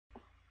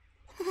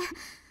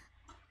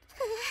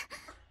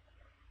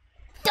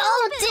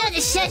Don't do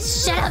this shit!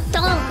 Shut up!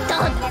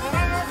 Don't!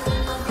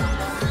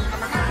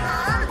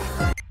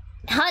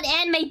 Hot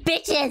anime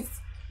bitches!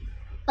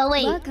 Oh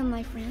wait. Welcome,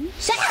 my friend.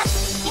 Shut up!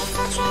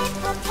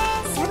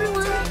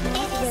 Everyone,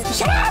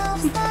 Shut up!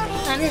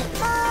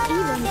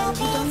 even though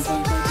you don't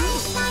think I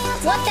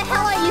do. What the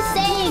hell are you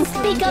saying?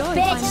 Speak up,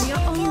 bitch! Find your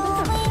own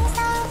rhythm.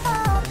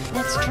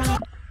 Let's try.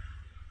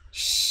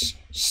 Shh,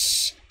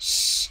 shh,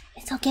 shh.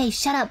 It's okay.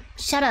 Shut up.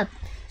 Shut up.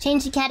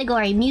 Change the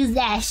category. Muse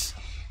Dash.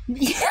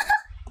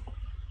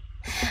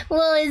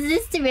 Well, is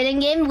this the rhythm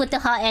game with the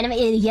hot anime?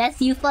 Yes,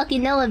 you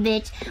fucking know it,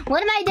 bitch.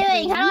 What am I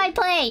doing? How do I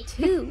play?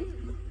 2,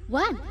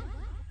 1.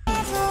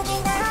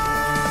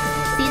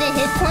 See the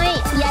hit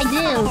point? Yeah, I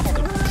do.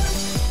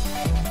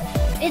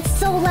 It's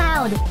so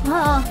loud.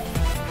 Oh.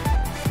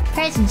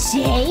 Press J?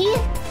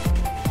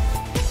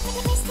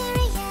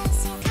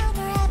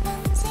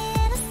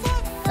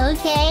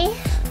 Okay.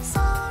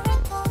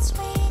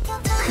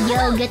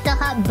 Yo, get the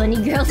hot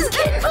bunny girl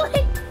skin.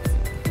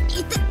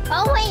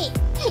 Oh wait!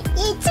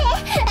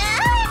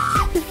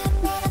 Ah!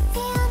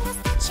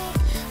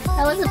 I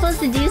was supposed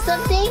to do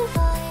something?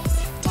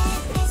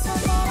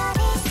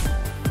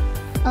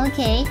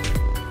 Okay.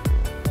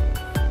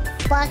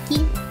 Fuck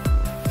you.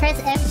 Press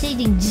FJ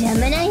to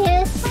Gemini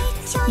here?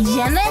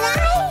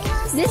 Gemini?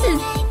 This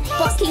is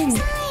fucking...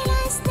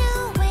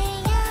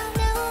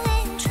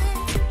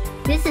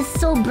 This is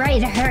so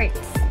bright, it hurts.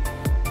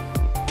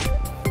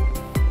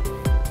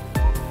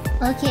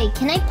 Okay,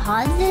 can I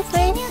pause this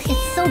right?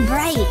 It's so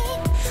bright.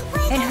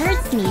 It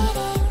hurts me.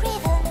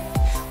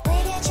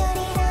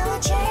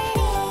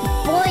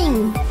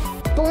 Boing!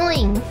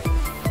 Boing!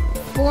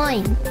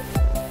 Boing!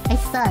 I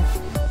suck.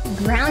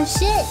 Ground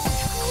shit?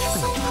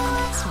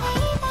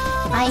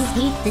 I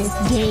hate this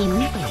game.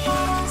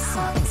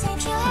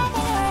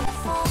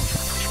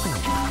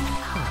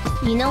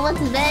 You know what's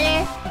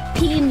better?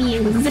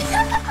 Muse.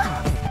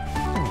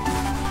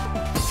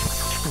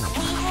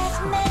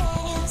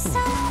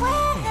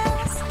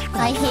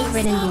 I hate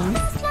rhythm games.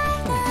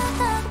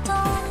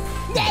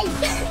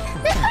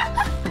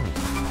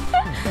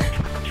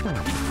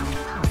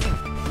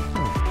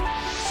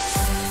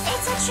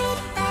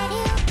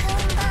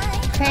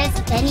 Press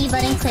any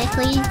button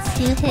quickly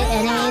to hit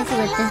enemies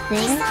with the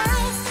thing.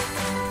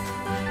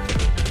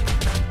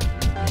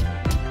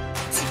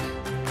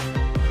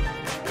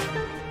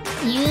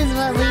 Use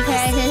what we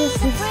practice.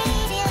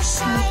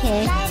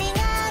 Okay.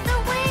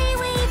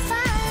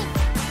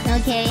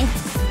 Okay.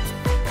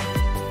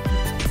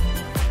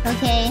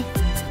 Okay.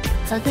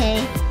 Okay.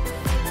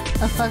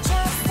 Oh fuck.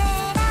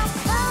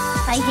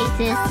 I hate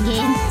this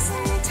game.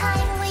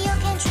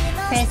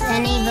 Press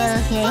any but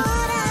okay.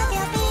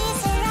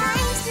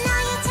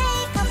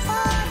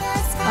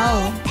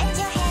 Oh.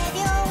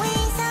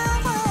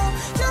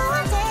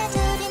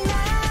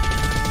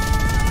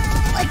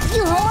 What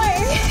you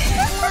whore!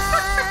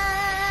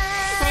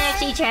 I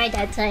actually tried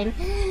that time.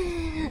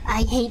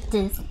 I hate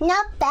this.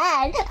 Not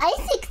bad. I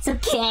think it's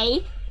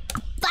okay.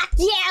 Fuck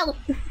you!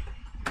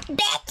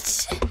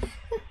 Bitch!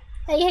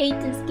 I hate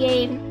this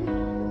game.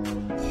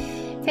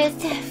 Press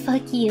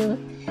fuck you.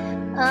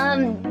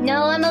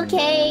 No, I'm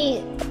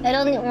okay. I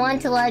don't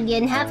want to log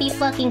in. Happy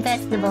fucking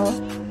festival.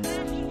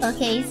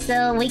 Okay,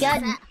 so we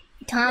got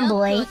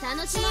Tomboy.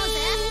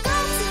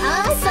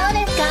 Ah, so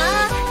desu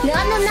ka?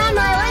 Nan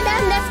namae wa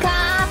nan desu ka?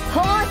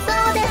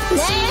 Housou desu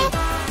ne?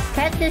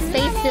 Press this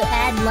space to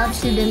add love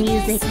to the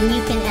music, and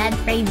you can add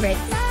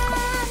favorites.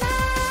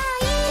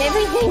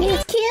 Everything is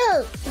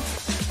cute!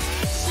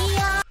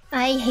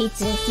 I hate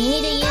this. You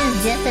need to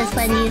use just as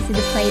fun music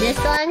to play this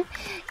song.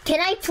 Can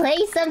I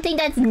play something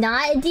that's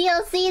not a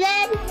DLC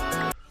then?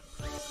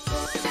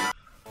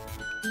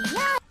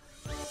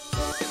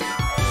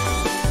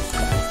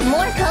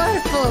 More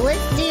colorful.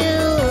 Let's do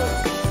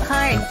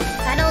hard.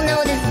 I don't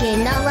know this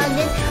game. Not logged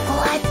in.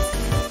 What?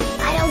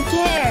 I don't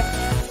care.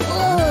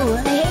 Oh,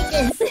 I hate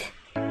this.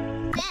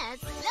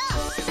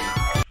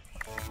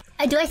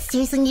 Do I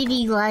seriously need to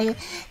be lying?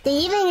 They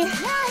even...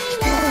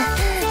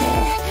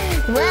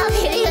 Well,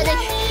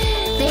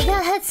 they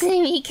got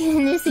Hatsune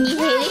in this and you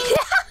hate it.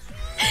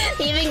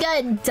 They even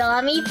got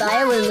Dami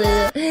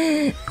Firewall.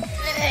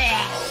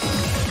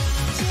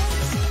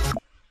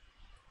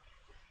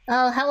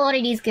 Oh, how old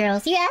are these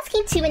girls? You're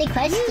asking too many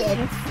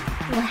questions.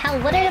 Well,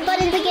 what are the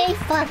buttons again?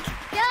 Fuck.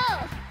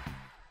 Go!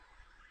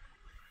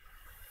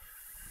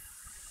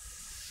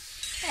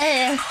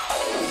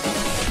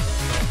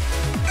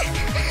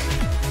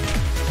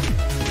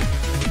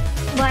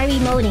 Why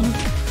remoting?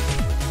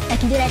 I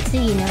can do that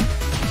too, you know.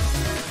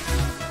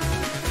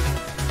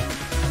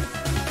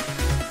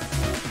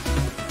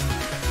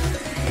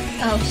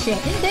 Oh shit.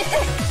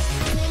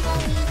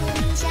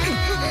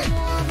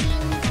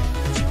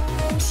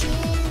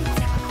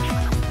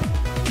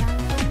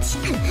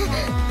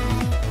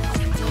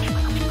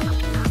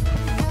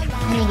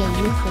 I'm gonna get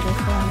used to this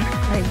one,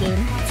 or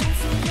game.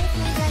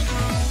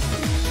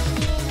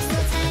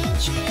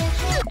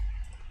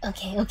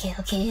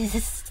 Okay, this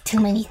is too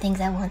many things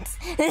at once.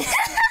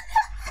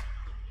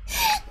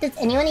 Does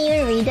anyone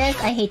even read this?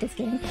 I hate this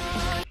game.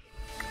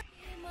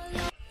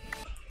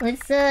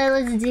 Let's do am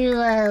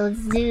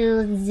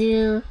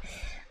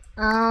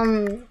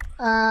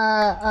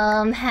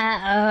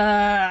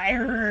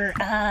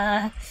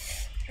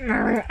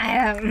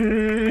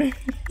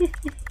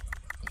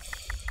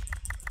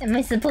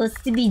I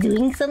supposed to be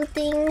doing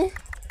something?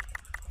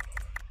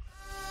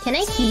 Can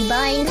I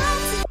keybind?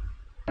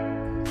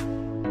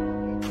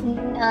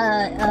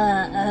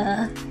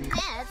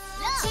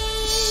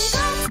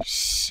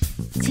 Shh.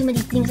 Too many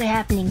things are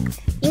happening.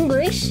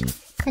 English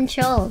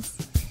controls.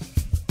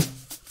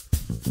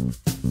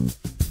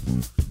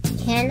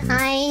 Can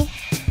I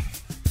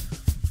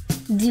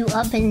do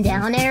up and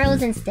down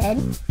arrows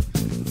instead?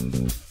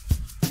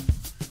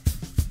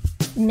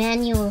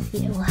 Manual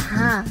view.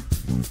 Huh.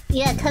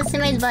 Yeah,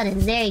 customize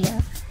buttons. There you go.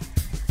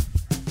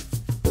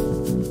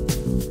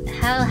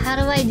 How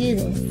do I do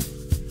this?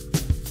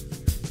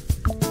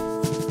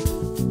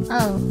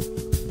 Oh.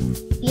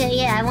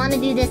 Yeah, I want to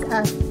do this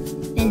up.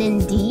 And then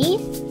D?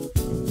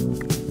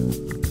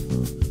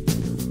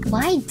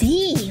 Why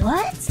D?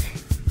 What?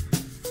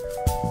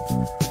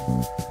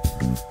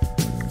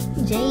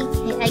 J, K,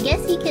 I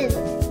guess he could...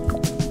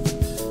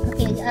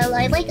 Okay,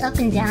 I like up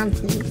and down,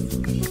 please.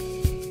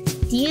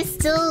 Do you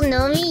still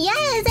know me?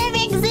 Yes,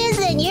 Eric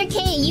Susan!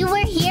 You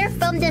were here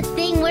from the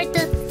thing where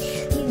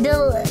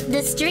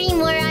the stream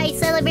where I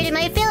celebrated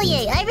my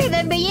affiliate. I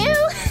remember you!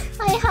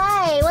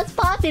 Hi, what's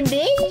poppin',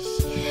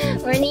 bish?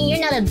 Or I mean, you're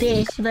not a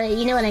bish, but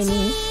you know what I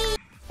mean.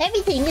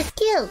 Everything is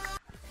cute!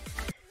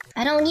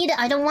 I don't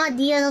want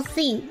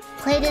DLC.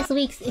 Play this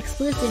week's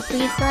exclusive,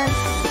 please, son.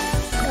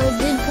 Oh,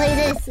 dude, play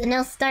this, and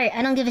I'll start.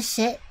 I don't give a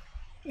shit.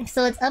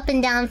 So it's up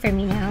and down for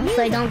me now,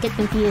 so I don't get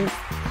confused.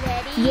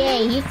 Ready?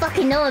 Yay, you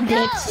fucking know a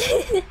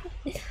bitch.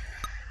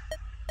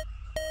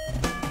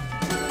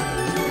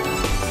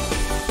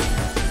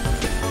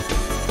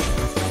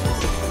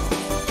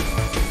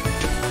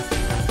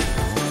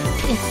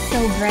 It's so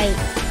bright.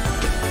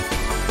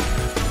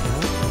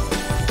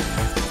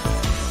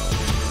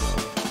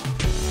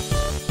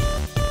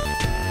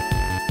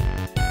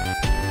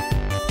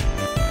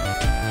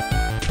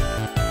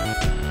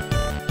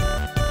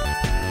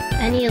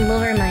 I need to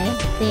lower my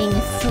thing.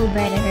 It's so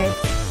bright it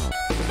hurts.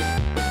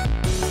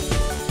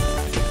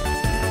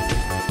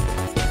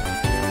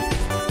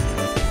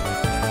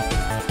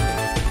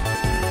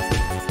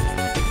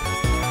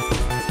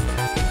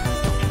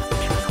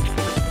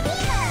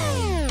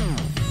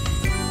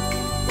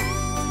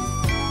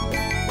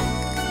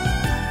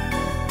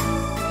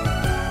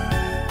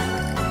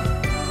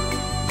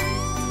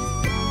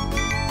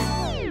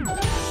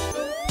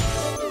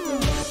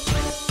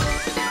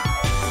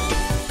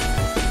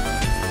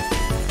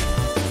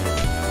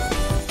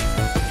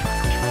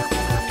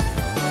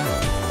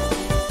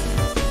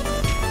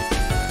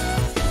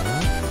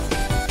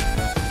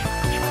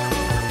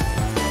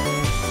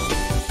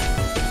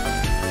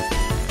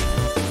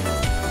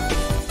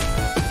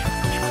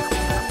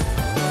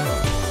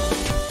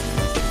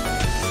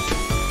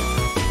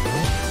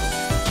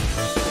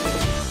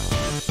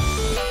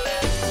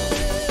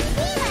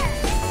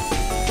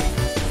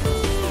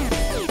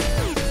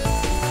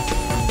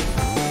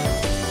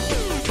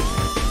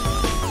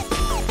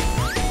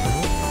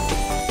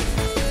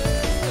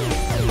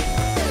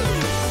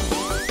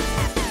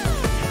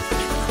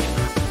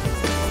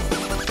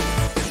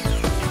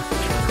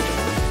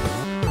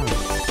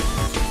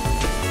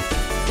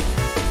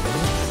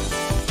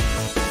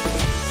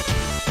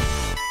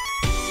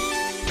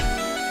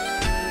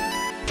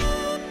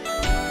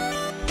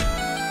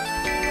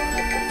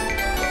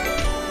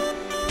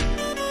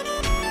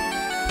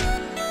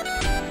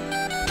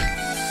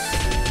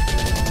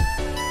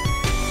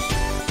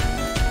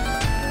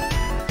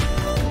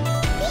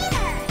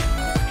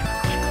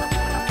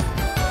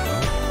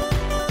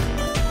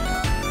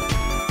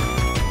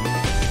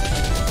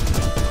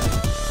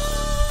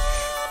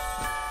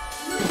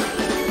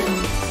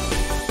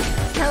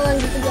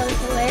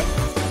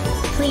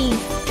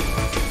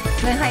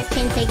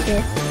 Take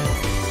this.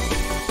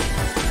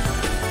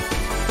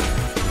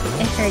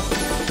 It hurts.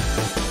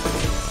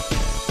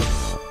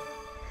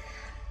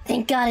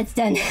 Thank God it's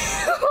done.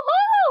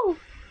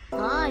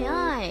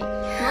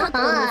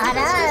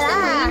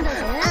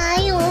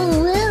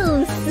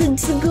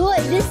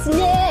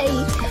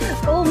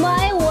 Oh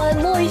my,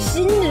 one more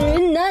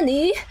shinrin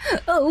nani?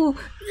 Oh.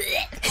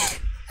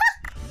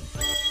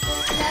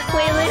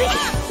 Wait,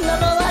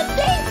 level up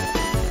this.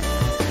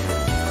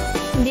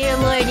 Dear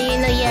Lord, you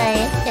know,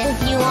 yeah,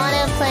 if you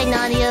wanna play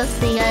Naughty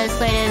so you gotta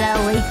sort it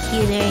out way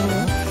cuter.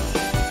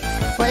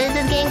 What is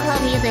this game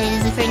called? Muse?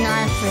 Is it free?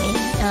 Not free.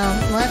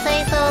 Let's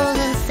say so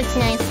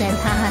 69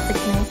 cents. Haha,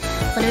 69.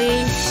 But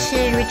we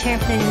should return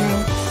for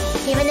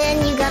 $39. Even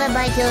then, you gotta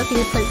buy DLC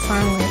to put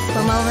song with.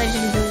 But mobile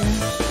version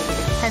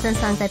has some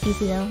songs at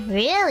PC though.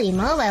 Really?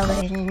 Mobile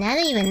version? I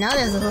didn't even know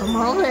this was a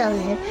mobile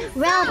version.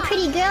 Wow,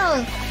 pretty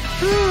girls!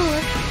 Ooh.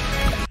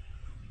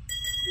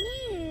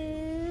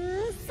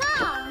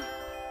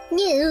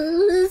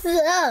 New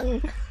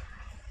song!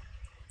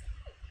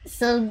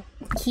 So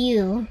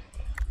cute.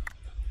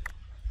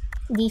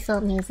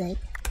 Default music.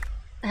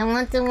 I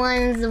want the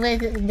ones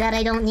with that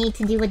I don't need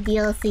to do with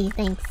DLC.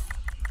 Thanks.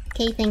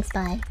 Okay, thanks,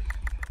 bye.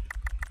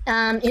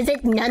 Is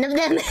it none of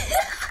them?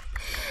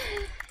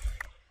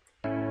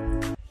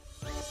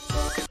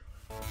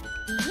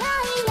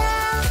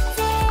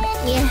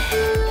 Yeah.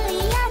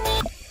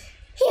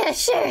 Yeah,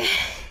 sure.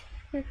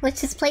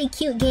 Let's just play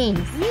cute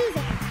games.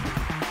 Music.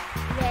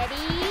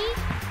 Ready?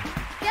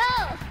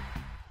 Go!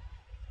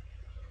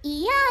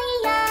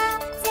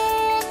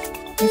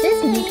 Is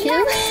this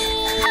Miku?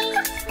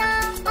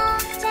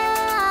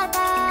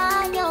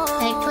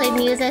 I played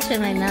Muse with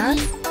my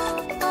mouse.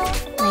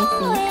 I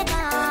see.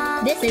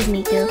 This is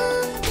Miku.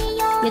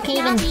 You can't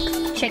even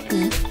trick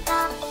me.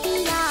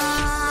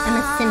 I'm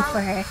a simp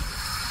for her.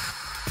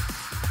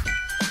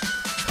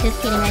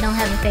 Just kidding, I don't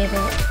have a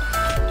favorite.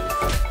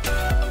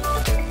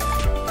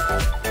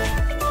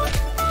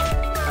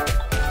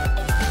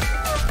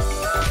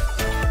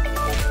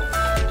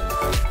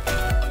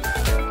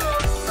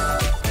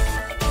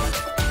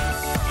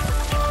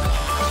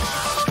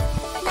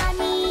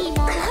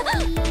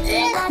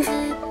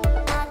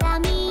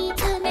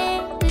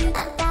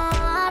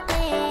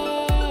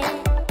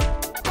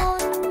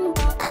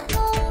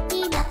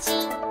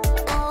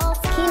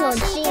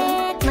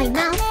 My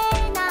mouth?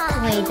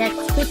 Wait,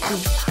 that's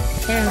Cookie.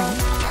 Never mind.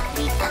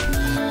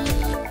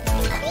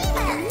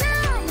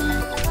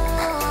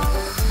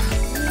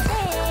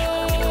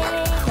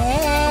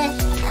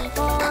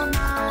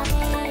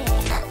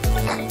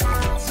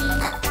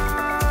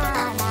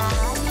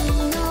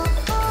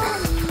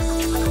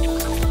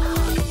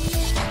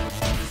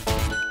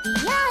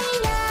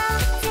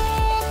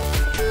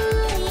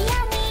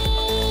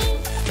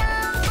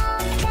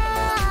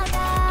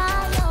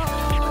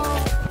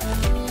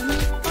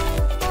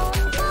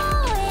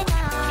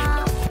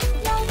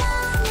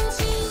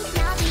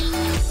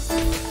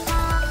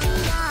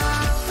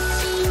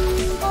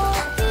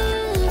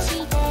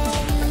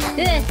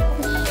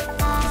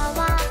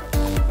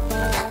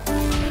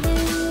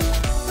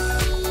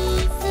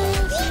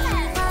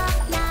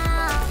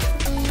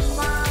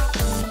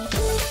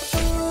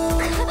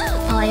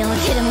 Oh, I only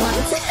hit him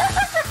once.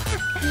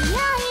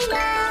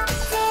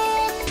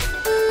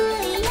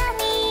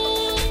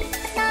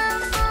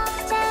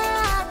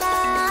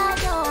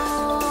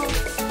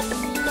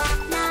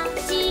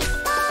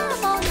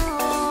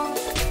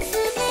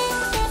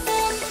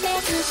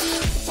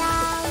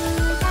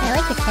 I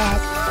like the cat.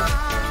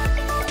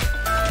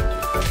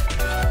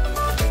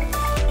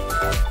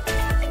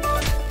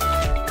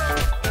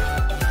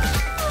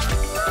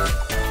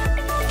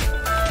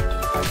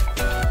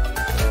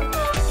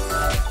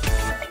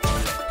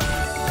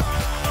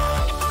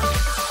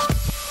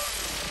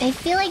 I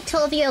feel like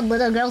 12-year-old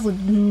little girls would,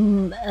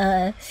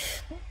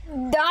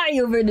 die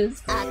over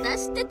this. Hi,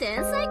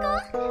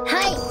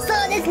 so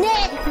this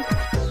net.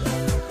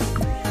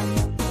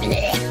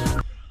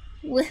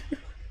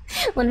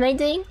 What am I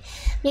doing?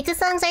 Miku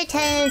songs are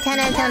 10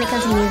 out of 10 when it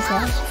comes to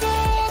music.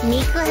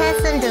 Miku has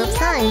some dope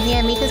songs.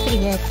 Yeah, Miku's pretty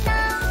good.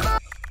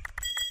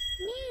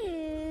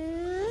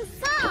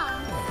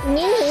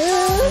 New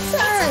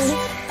song.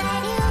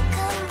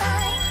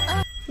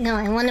 No,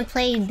 I want to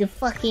play the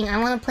fucking. I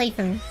want to play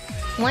from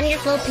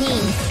Wonderful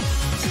Pain.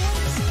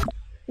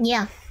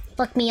 Yeah,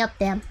 fuck me up,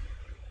 damn.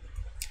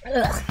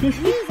 Ugh.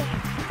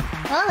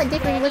 Oh, a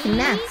different looking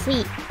map.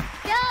 Sweet.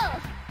 Go!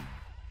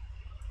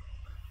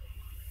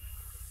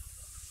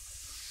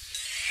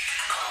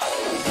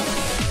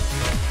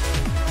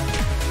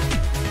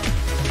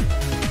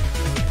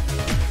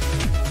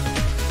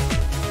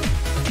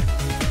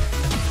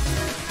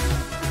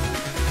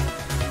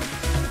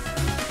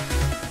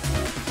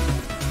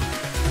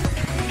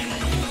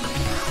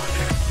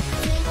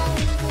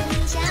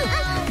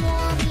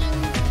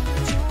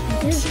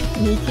 Is this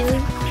Miku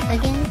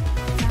again?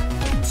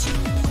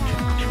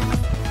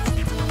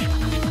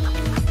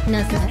 No,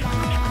 it's not.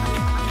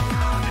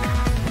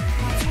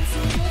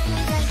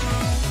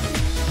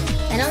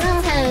 I don't know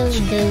how to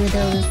do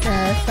those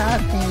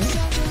soft things.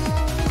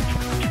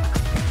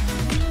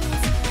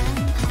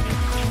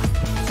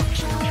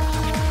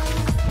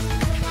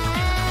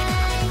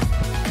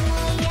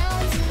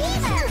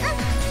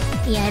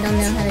 Yeah, I don't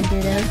know how to do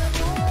those.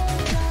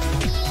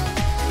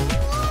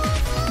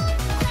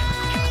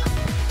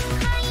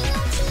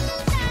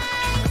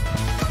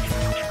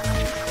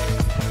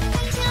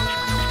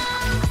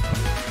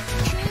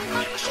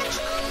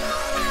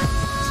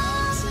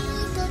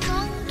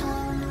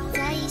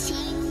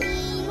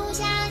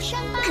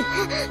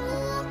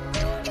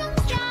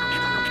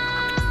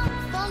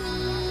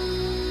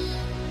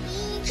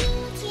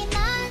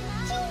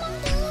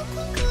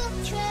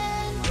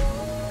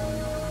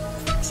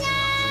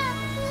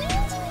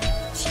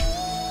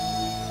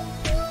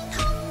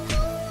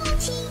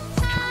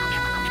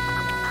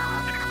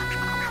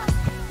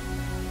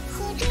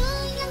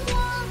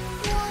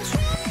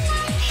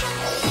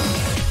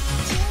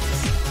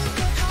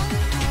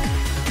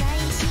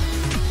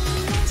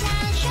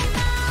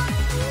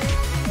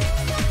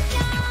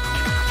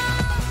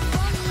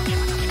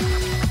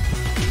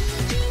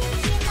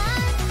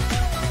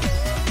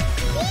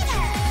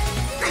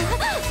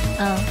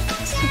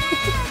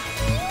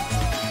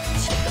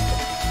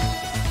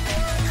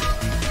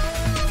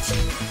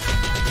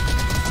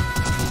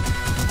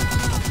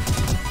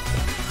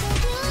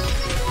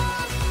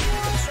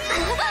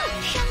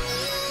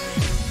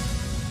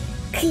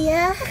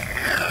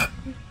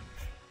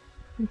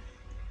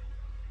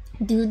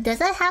 Dude, does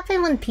that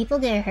happen when people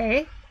get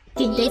hurt?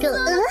 Dude, they go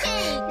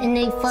and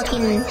they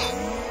fucking...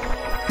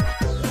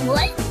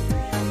 What?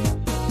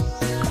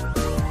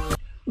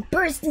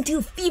 Burst into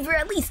a fever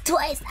at least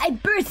twice. I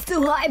burst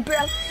too hard,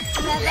 bro.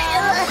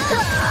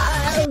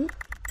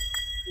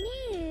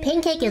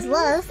 Pancake is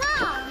love.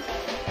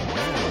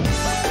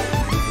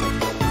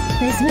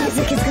 This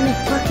music is gonna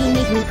fucking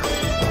make me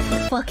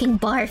fucking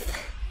barf.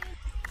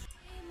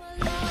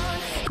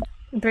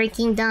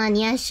 Breaking Dawn.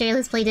 Yeah, sure,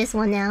 let's play this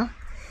one now.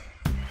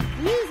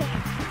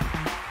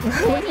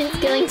 What is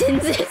going to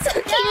it's so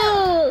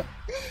cute!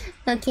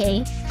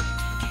 Okay.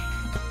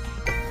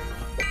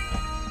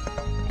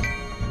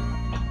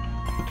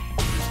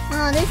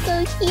 Oh, they're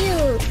so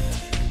cute!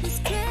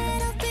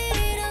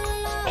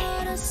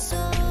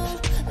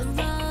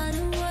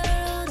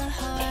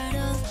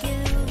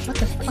 What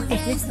the fuck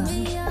is this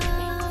song?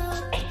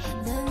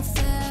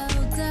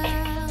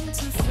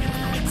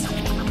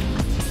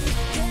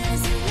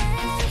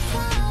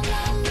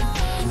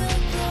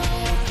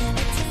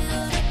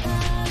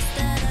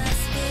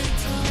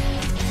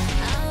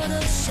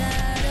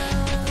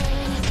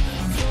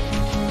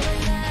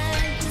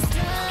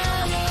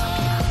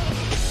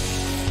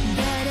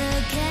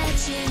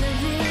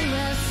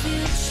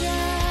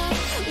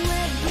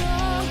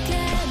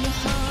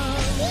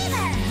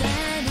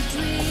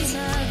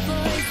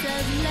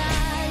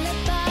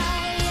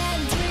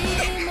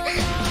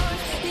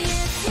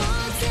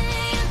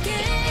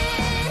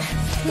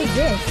 What is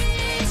this?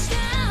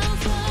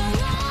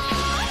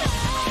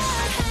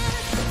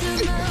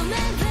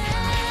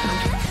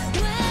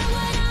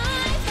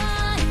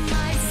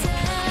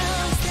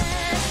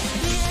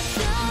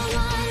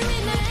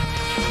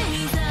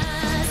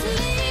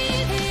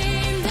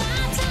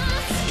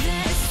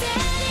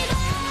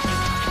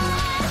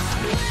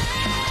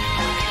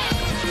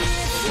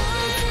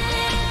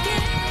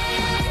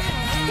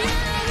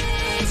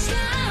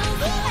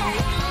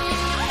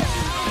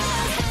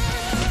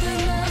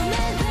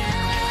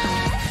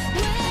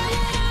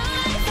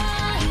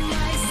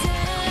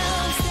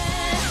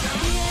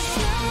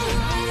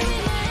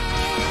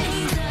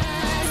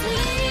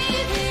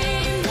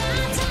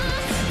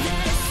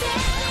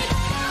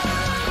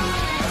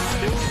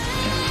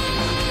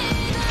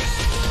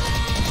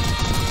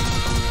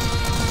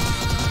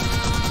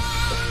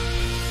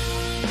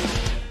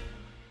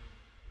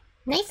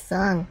 Nice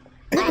song.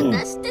 Hi,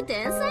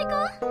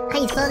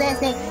 so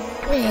that's like...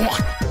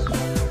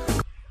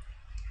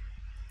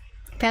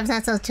 Perhaps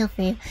not so chill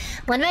for you.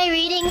 When am I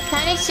reading?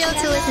 Kinda chill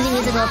to listen to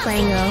music while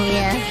playing though,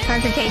 yeah.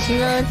 Concentration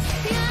mode.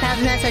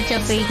 Perhaps not so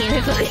chill for you,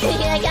 gamer focus.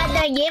 I got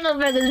that gamer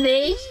focus,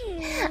 bitch!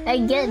 I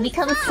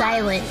become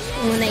silent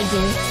when I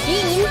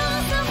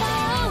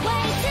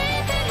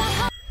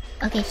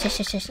do. Okay,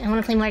 shush. I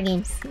wanna play more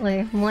games.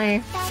 Or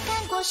more...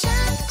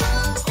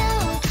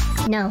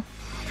 No.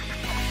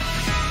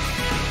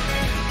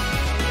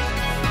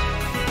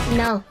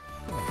 No.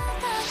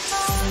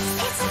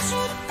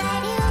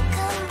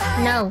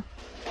 No.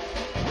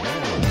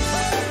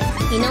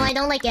 You know I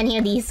don't like any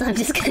of these, so I'm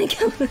just gonna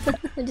go.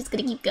 I'm just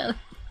gonna keep going.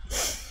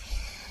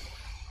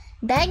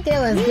 Bad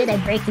girl is good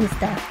at breaking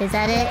stuff. Is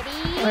that it?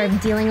 Or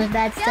dealing with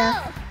bad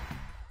stuff?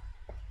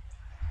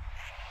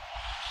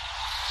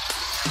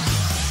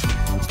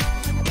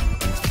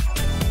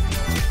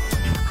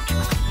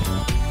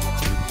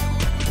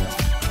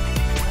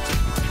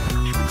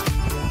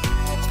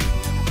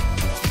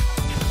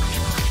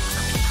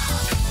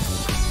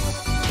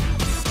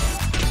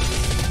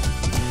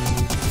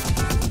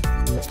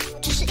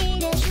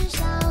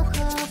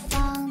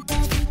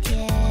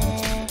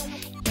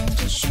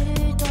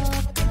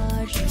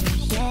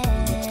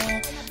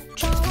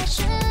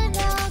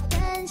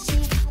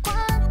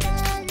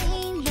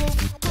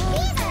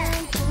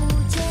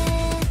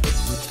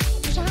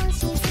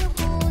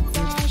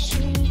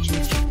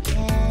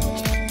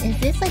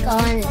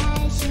 On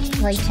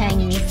like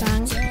Chinese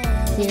songs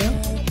too.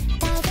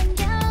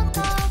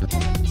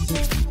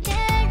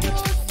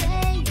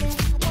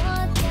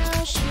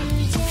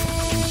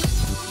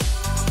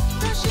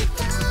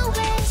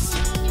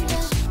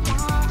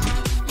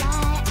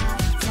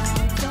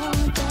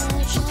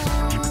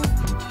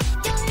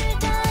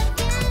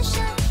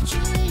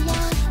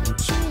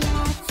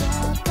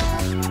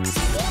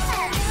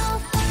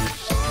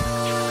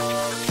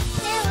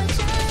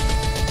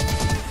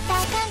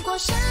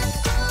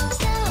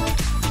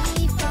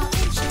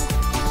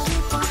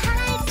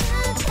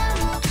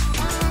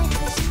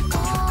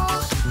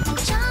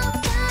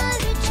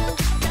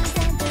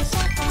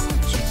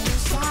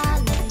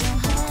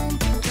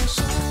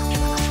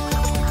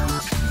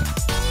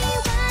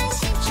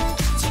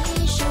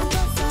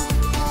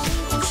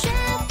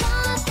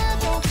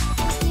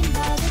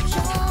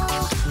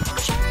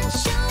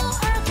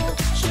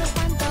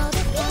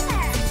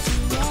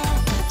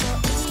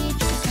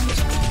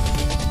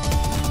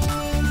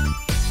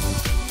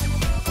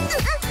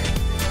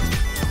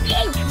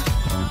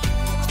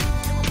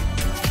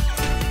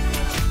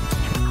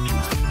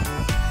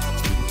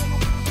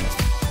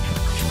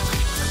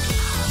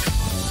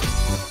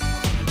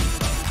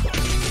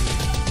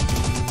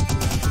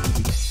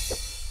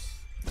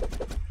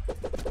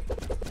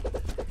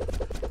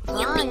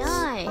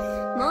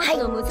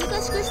 ど難し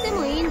くして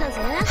もいいんだ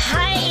ぜ。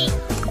はい、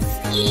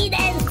いいで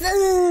す。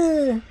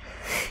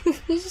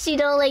She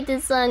don't like the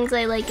songs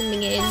I like in the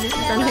game. This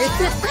is on her.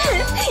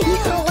 You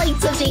don't like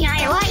something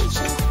I like.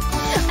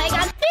 I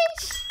got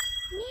fish.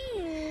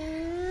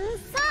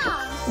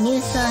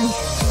 New song.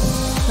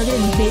 Look at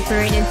this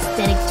vaporated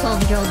aesthetic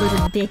 12-year-old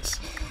little bitch.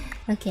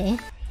 Okay.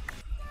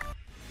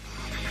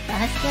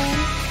 Last one?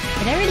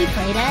 Did I already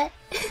play that?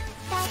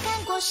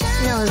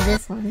 No,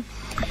 this one.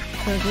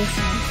 So this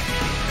one.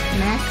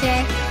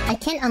 Master. I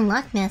can't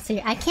unlock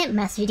Master. I can't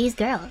master these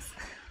girls.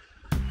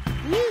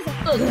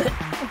 Ready?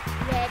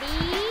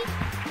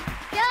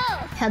 Go!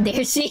 How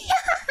dare she?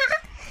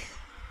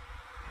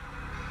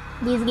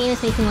 These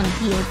games make me want to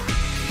puke.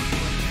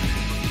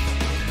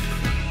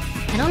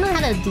 I don't know how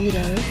to do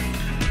those.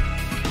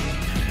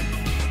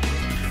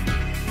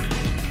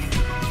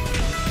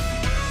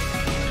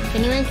 If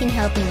anyone can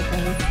help me with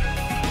those.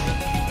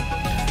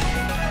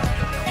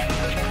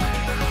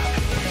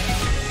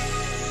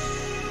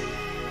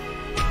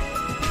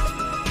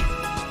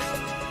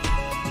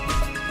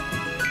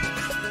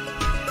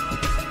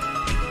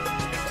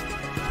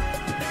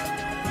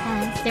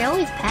 Pass. They're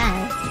always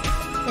pass.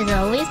 Is it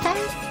always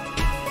pass?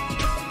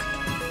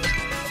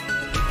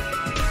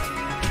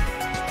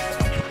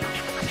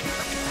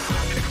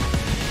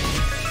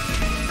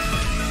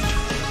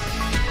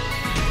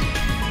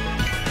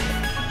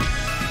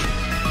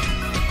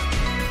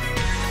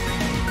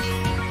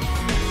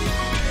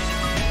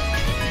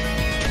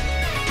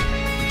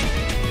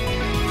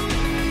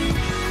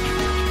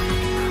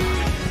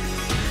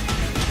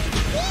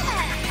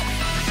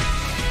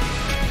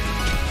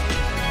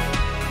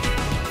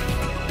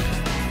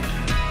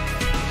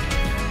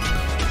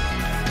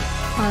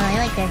 Oh, I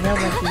like that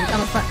robot dude.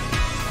 Oh fuck.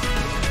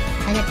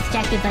 I got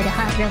distracted by the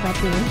hot robot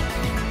dude.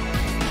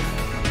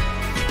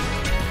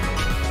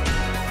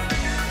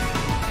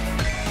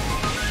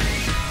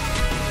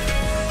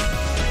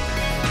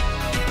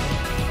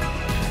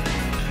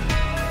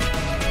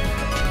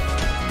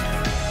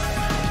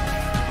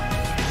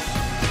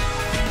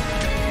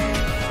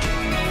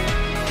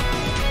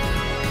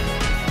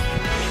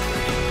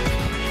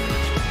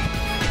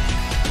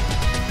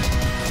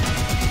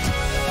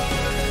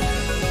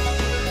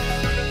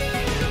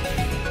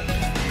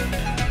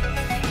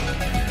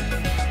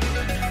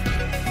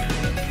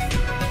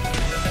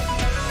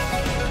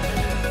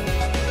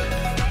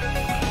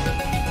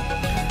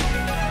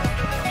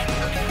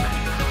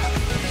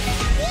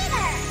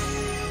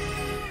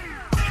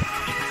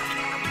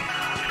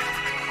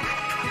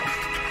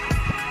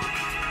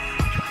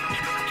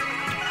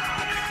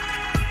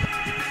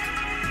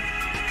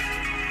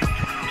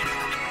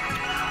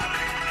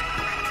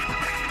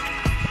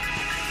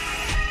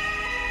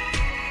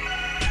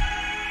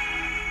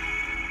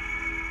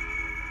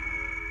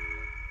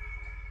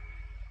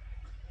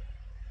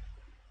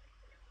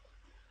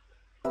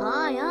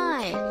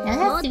 That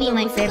has to be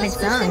my favorite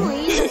song.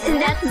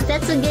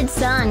 That's a good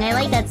song. I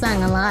like that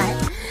song a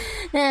lot.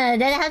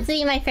 That has to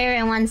be my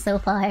favorite one so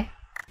far.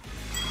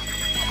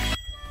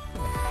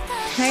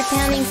 Heart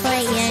pounding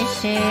fight, yeah,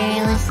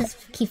 sure. Let's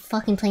just keep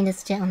fucking playing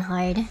this shit on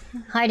hard.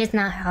 Hard is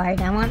not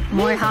hard. I want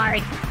more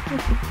hard.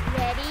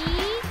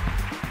 Ready?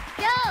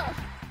 Go!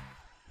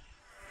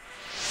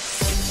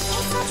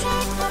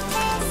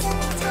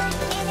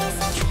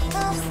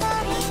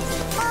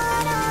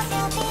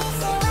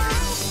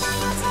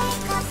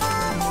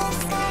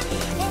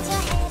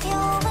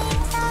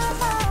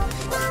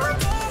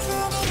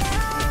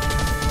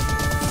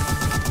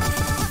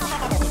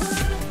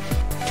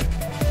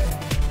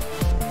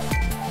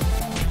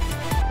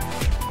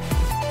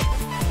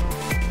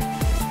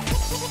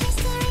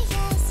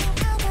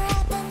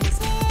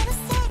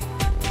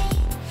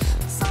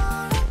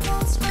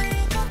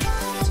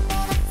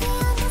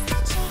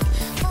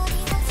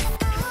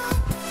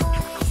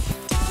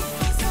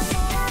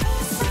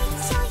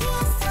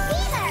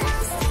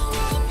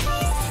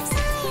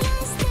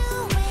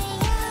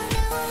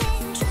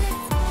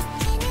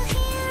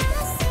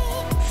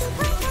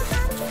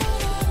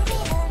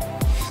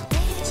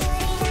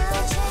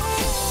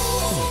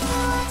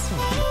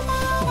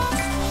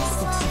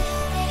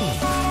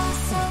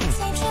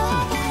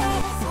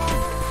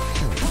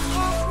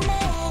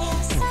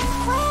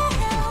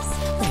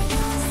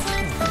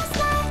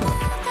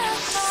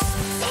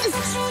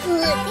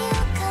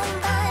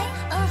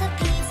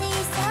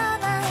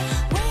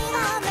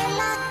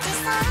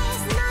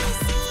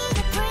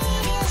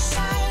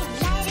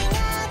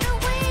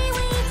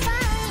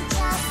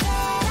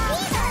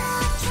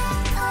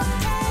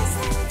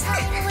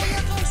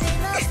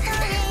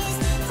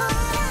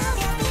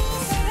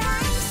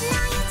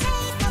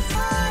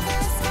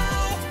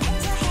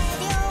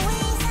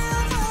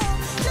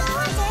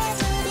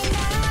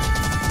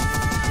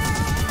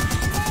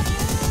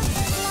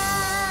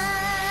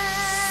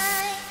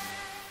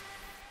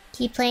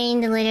 Keep playing,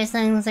 the later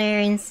songs are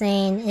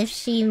insane. If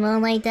she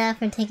moaned like that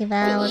for Take a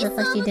Bow, what the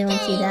fuck she do when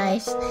she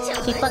dies?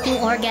 She fucking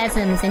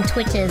orgasms and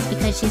twitches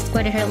because she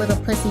squirted her little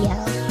pussy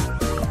out.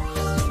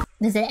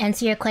 Does that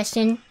answer your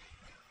question?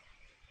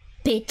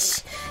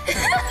 Bitch.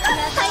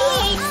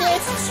 hate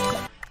this.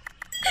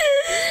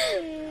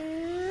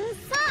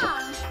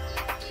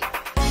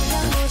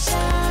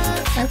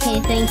 Okay,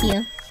 thank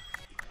you.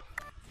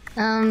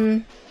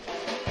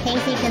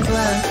 Pancake is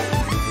love.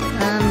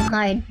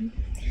 Hard.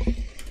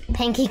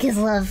 Pancake is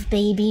love,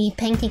 baby.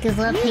 Pancake is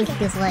love,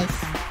 pancake is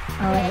life.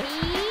 Alright.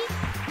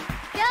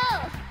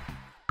 Go!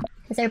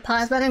 Is there a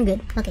pause button?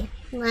 Good. Okay.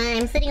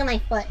 I'm sitting on my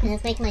foot and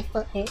it's making my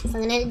foot hurt. So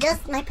I'm gonna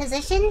adjust my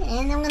position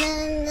and I'm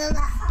gonna...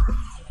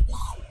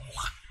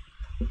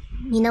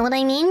 You know what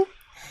I mean?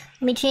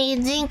 Let me try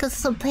to drink a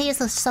piece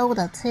of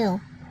soda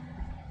too.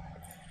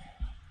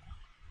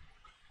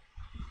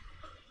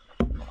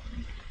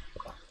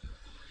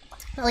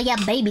 Oh yeah,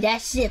 baby,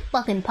 that shit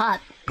fucking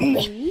pop.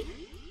 3,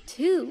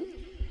 2,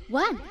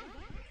 1.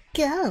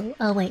 Go!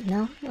 Oh wait,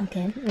 no?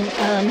 Okay.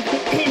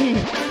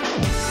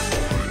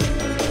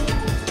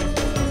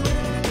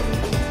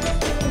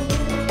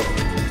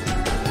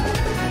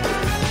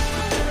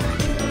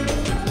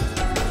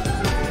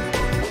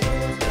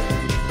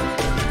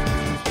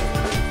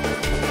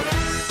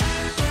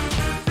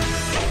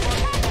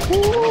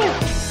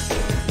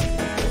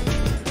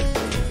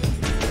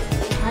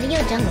 Audio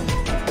jungle.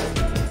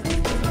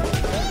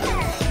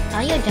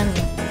 Audio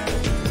jungle.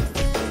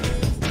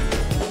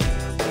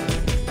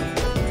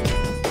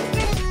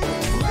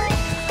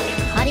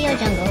 Audio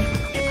jungle.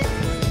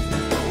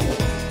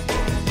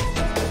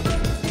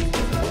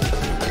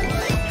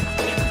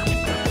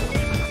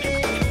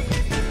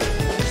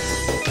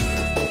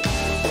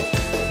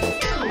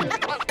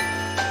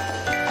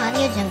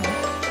 Audio jungle.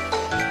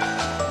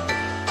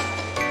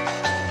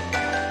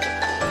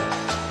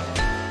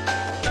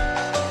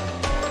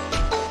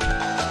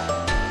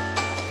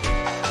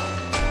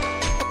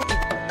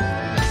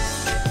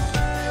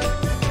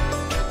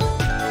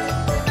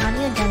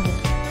 Audio jungle.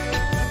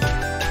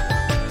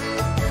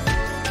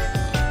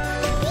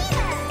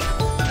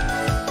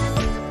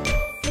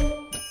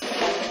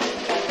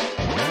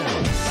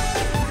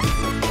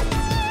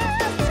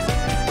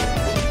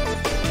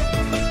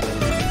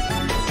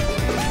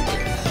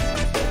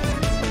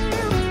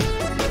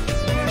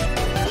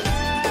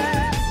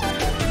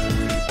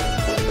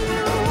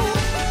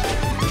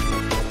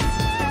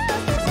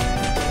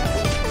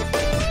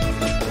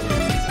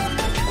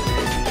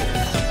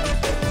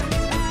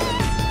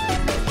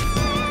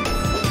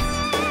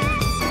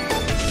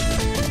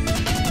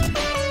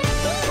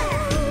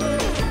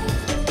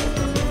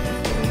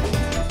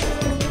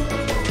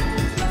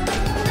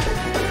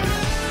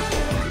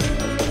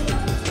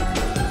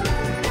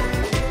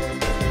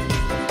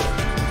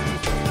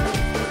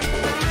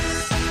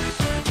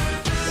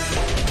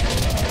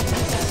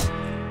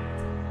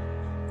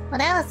 Well,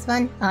 that was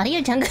fun.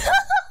 Audio jungle.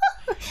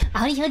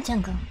 Audio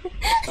jungle.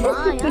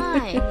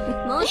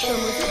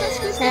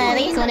 At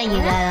least one of you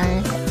got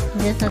on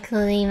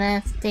difficulty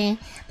master.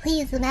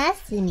 Please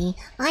master me.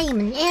 I am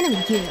an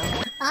anime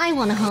girl. I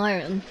want a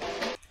harem.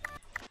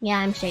 Yeah,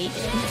 I'm sure you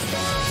do.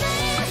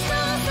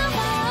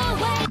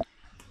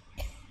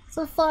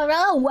 So far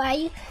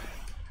away.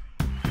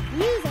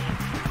 Music.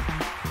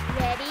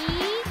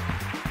 Ready?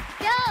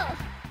 Go!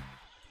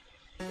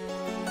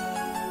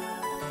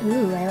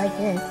 Ooh, I like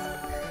this.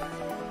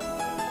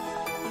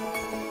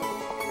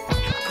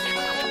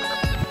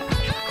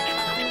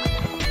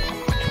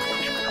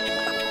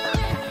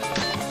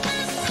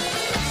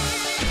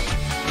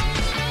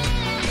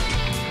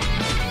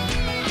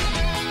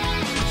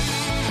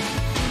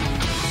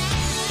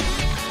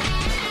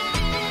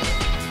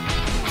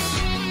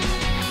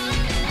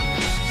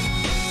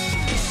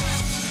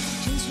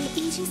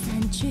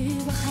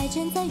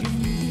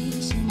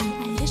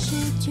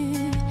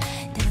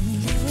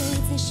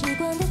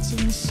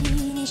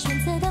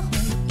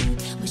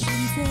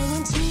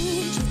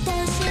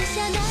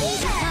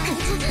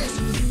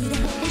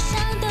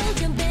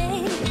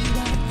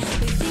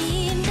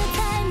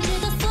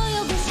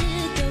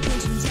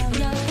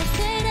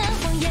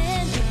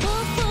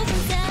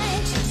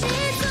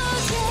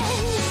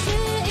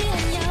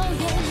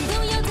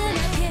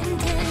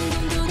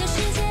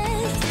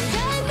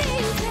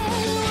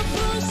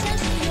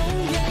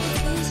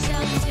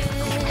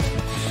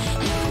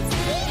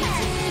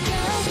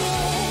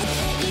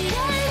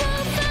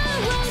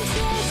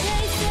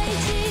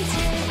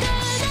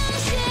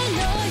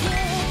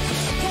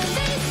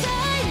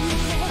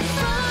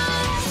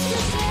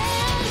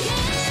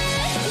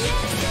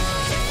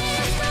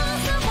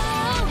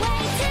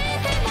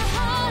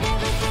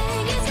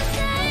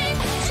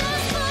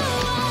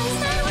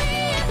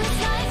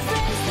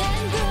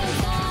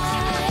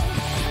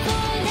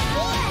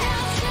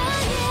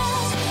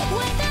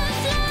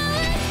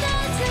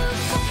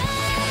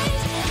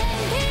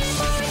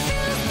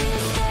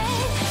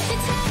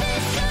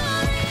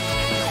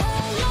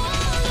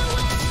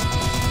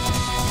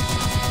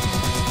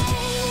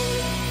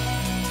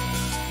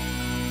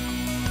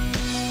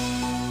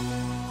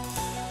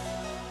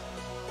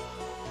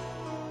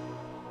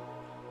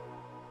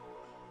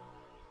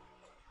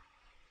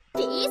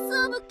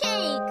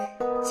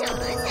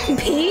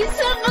 Piece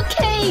of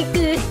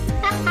cake!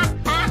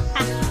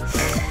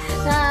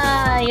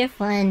 Ah, you're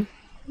fun.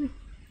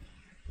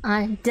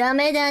 あ、ダ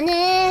メだ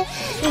ね。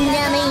ダメよ。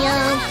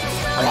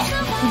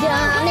ダ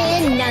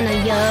メなの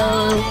よ。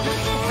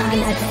あ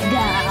なたが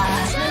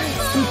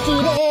好き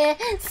で、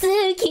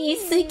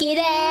好き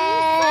で。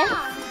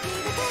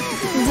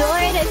ど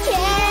れだけ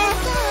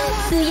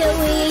強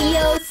いよ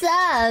避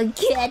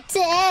けて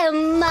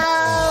も。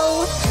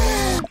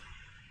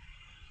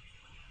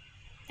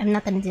I'm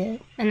not gonna do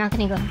it. I'm not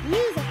gonna go.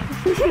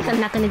 I'm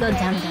not gonna go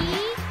down.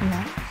 I'm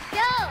not.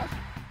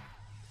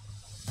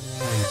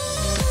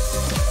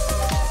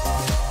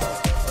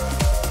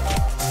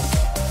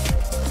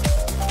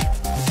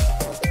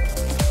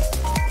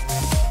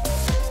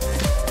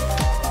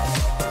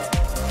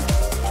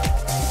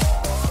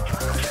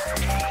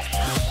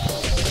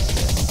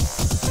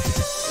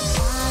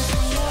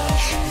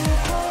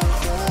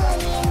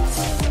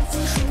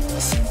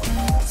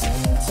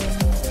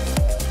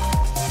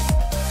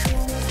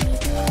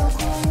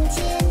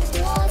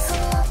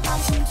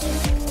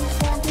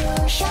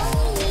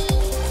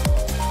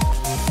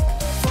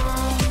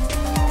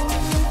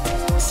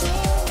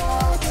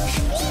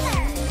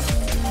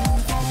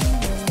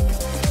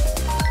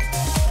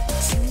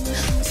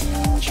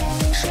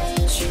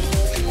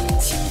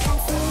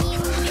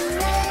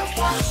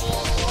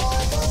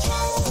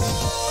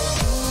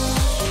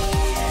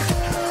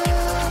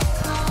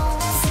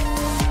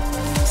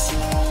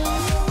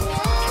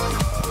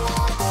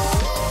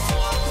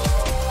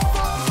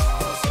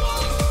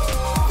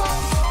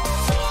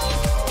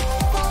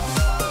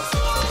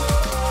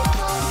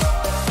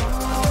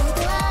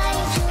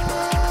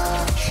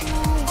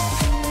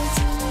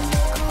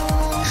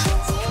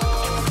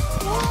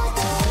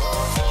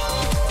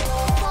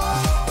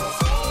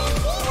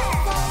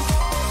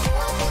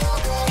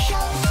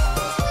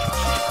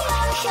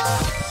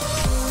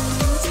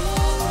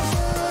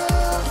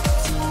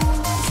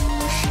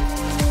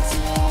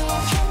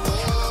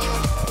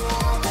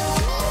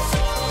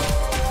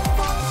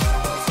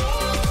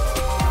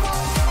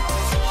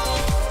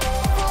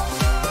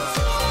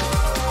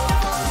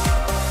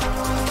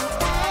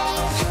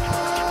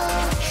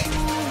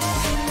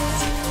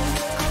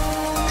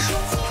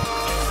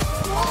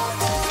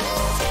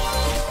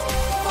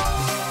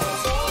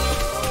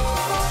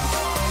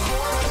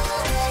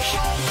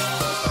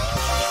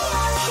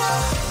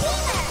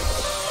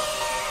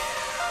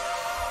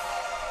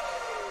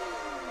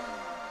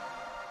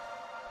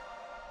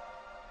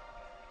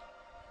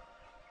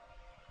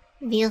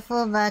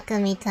 Beautiful baka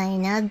mitai.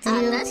 Now do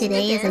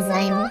today is a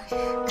diamond.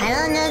 I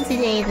don't know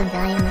today is a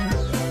diamond.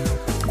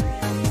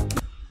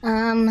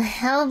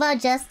 How about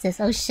justice?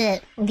 Oh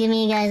shit. Give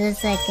me guys a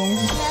second.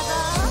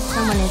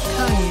 Someone is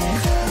calling me.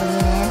 I need to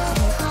answer it.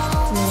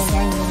 I need a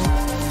diamond.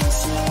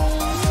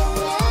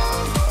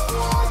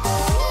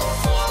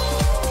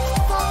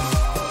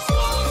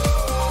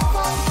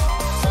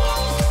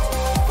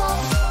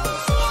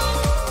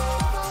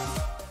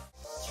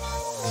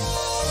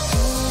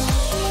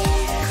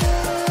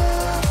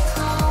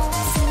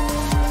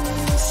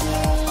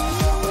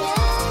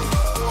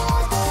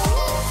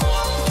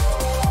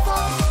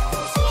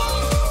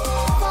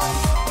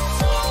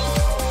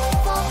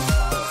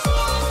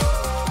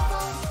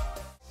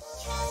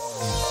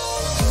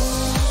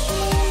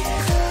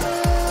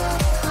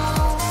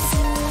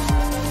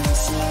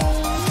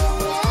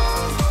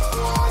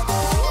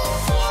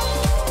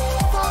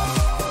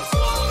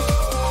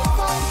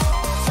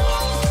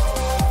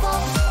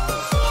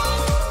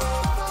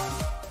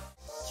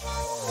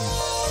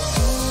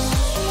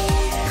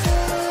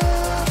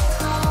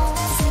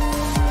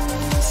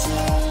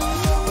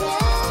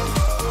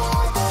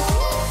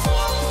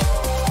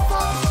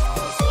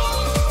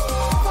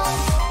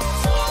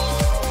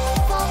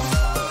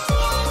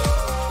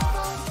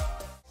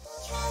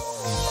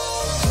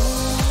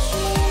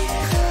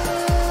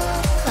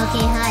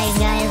 Okay, hi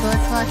guys,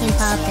 what's fucking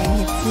poppin'?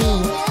 It's me,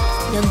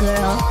 your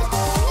girl,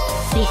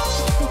 bitch.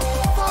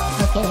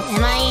 Okay,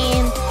 am I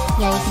in?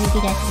 Yeah, you can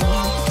repeat after me.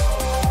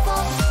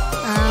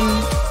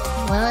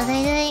 What was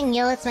I doing?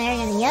 Yo, it's my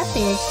art. Yep,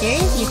 it sure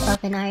is your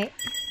fucking art.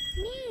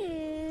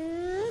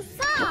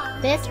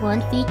 This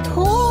one's the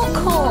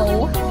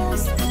Toko.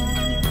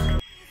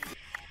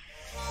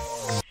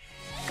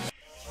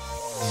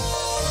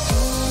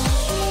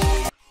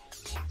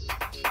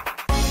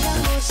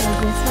 So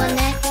this one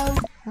next?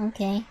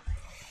 Okay.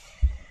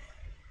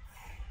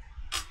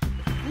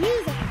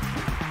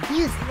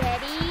 Muse.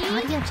 Ready?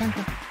 Audio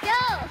jungle. Go!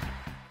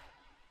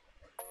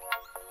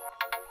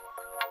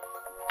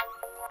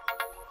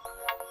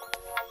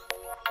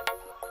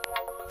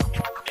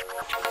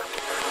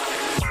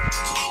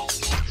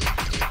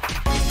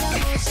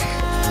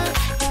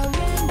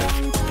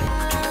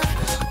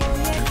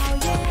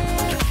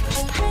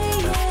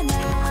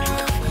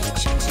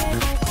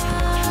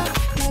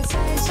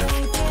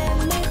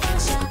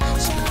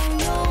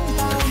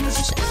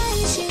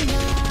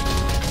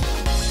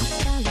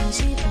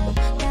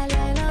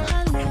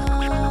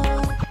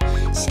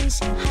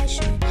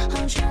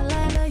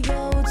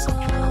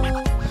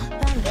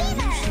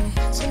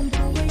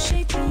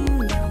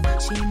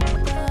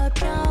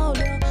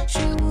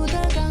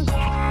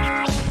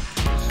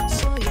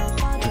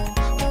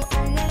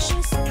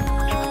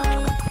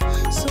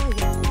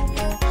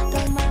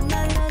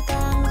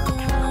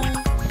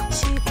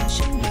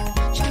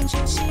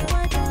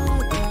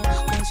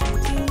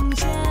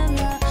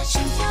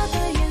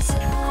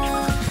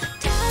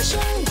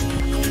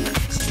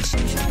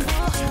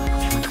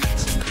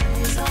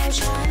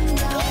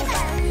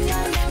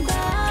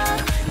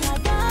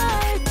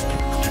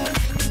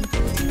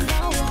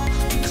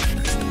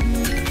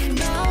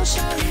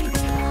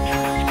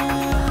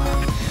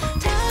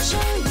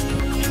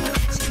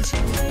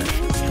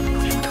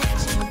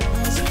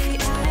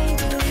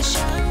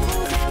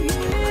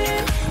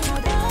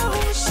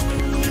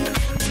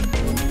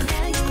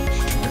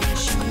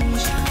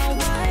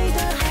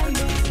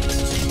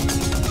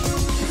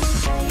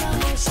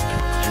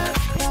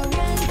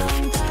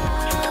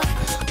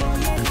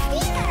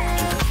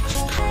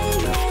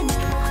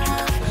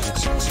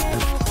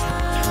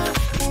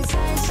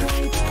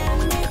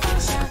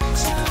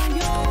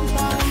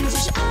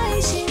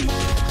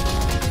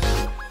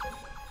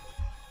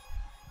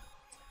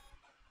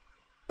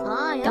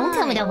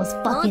 me that was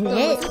fucking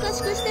it. 難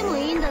しくしても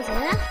いいんだぜ。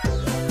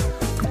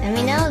I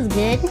mean, that was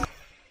good.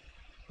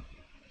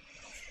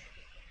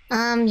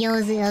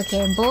 Yozi,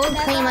 okay. Bold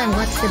claim on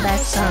what's the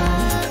best song.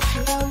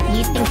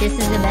 You think this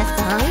is the best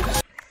song?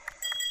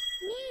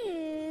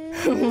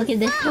 Look at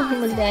this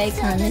one. Look at the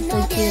icon. It's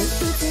so cute.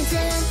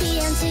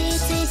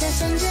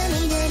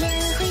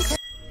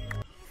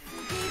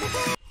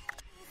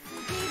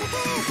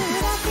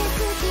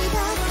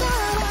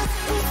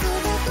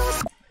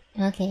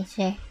 Okay,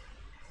 sure.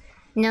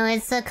 No,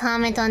 it's a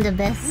comment on the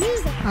best,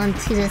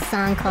 onto the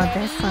song called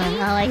Best Song.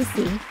 Oh, I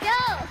see.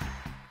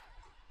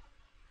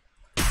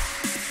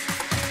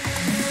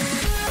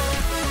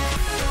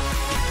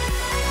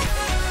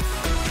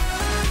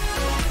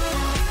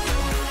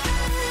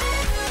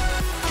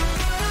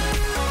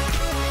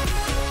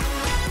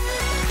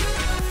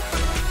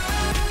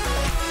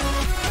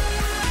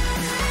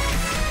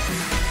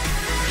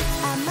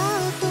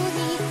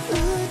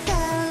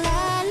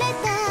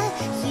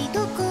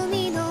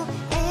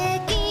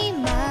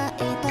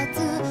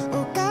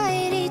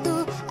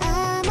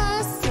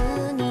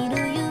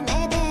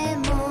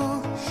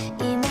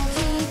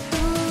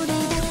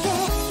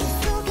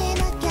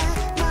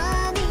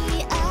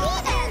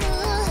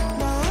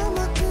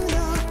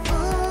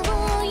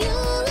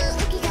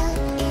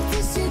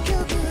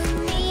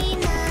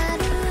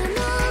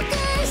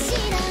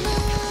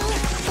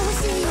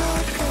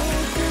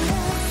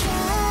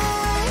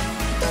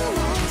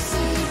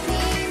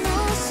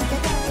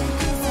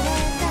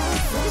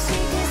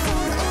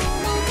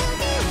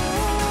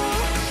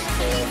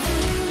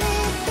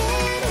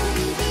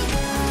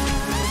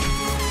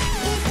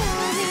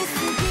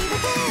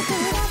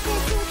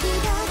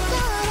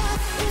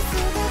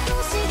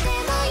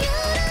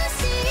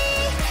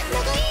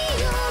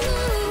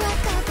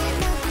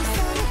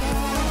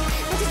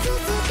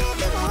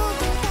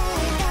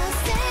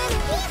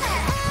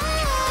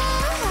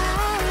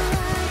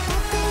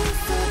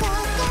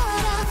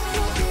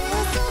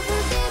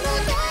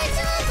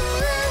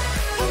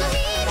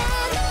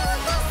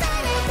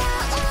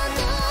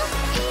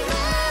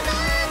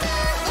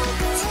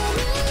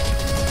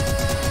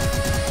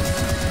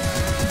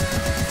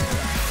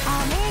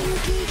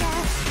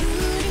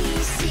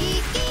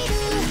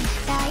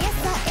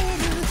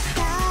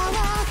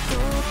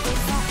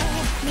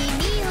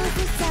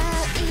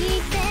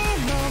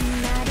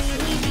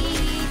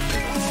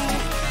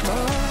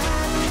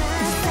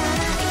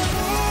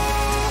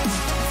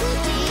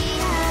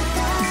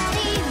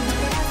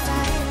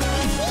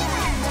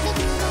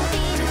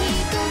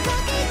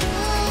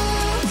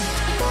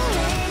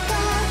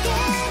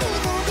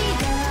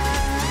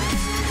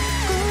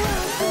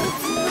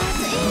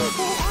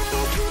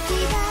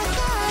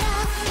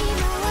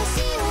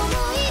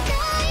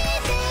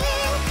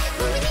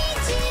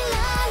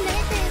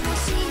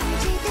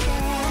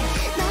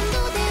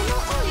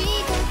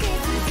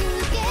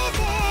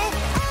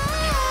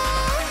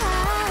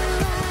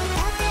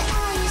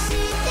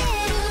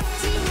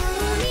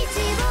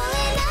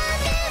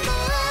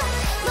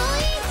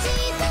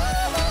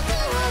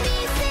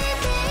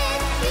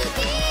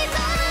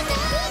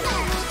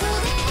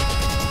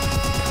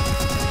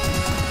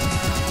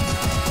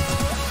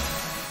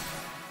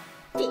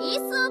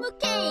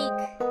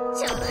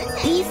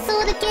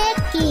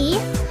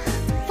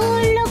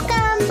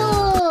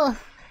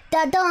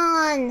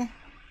 Dadon!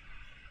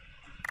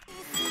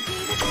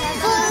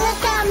 Full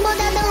combo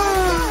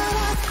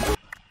dadon!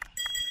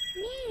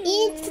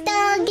 It's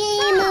the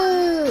game!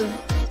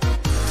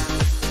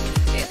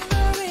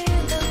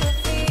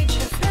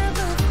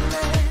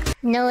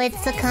 No,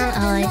 it's the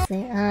oh, I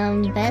see.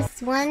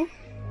 Best one?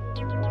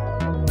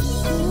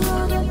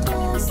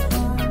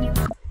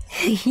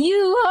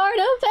 You are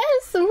the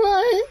best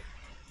one!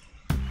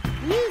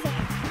 Music.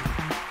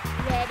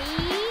 Ready?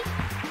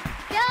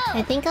 Go!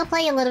 I think I'll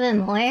play a little bit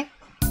more.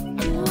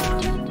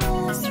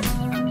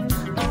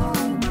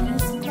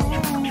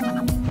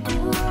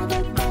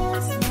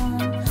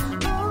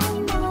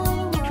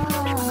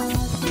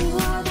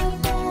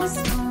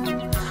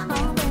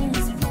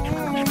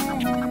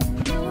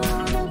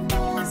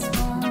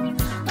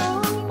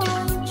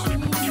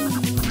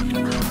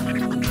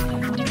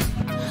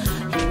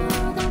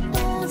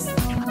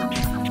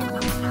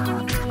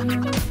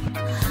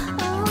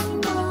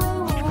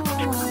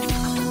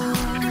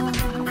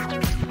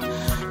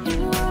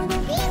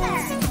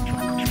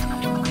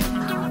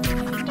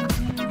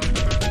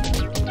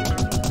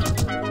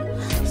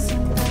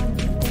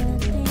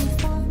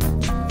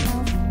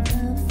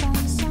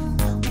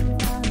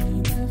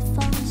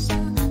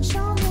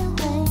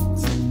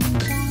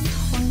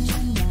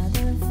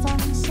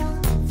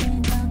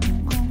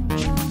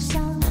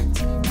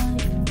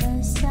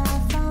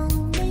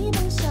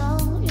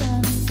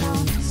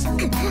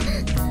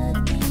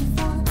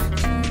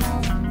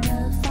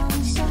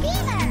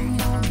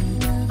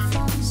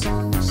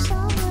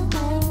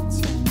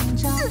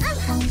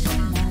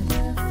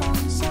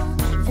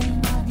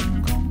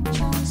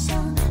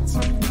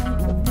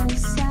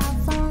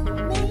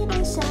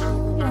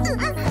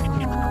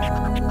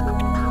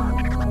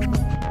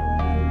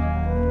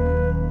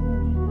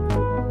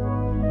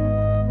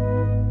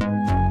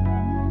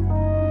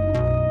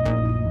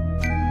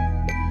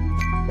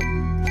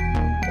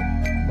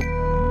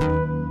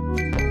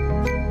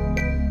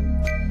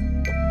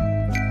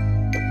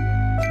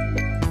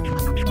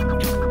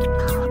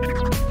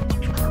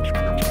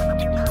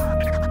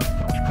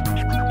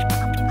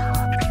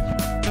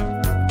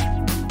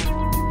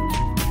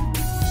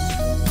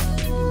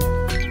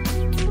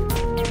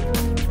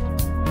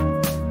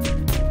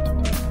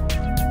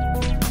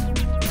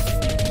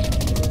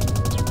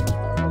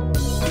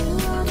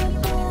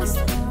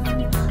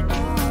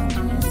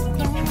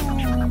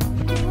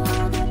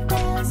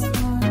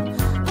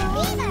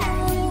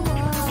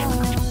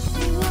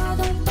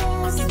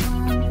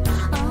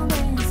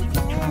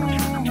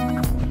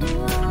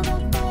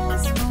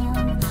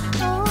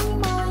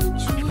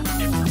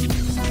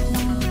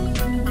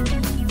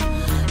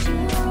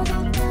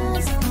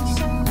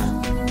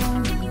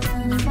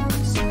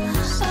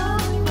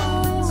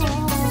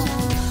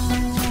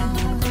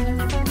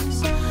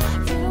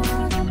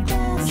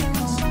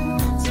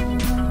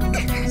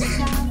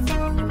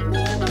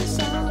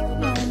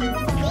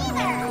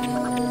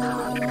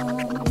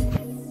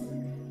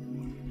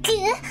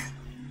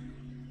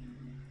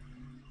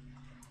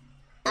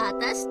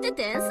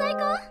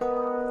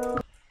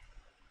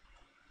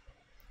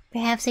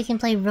 Perhaps we can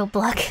play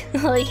Roblox.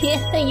 Oh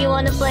yeah, you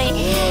wanna play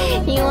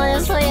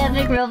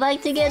Epic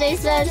Roblox together,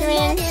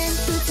 Sasman?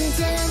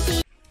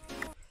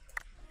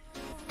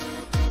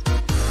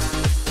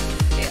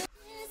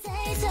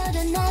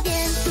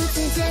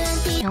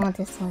 I want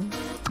this one.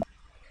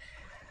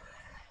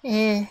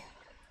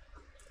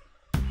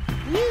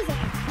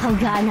 Oh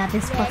god, not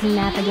this fucking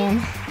map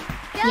again.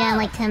 Yeah,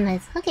 like 10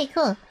 minutes. Okay,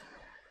 cool.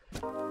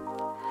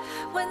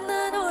 When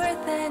the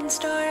north end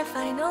star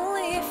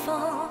finally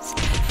falls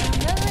from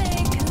the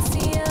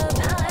vacancy of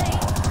high.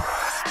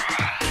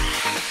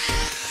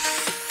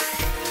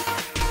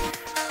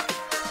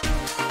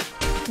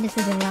 This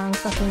is the wrong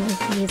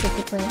fucking music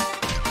to play.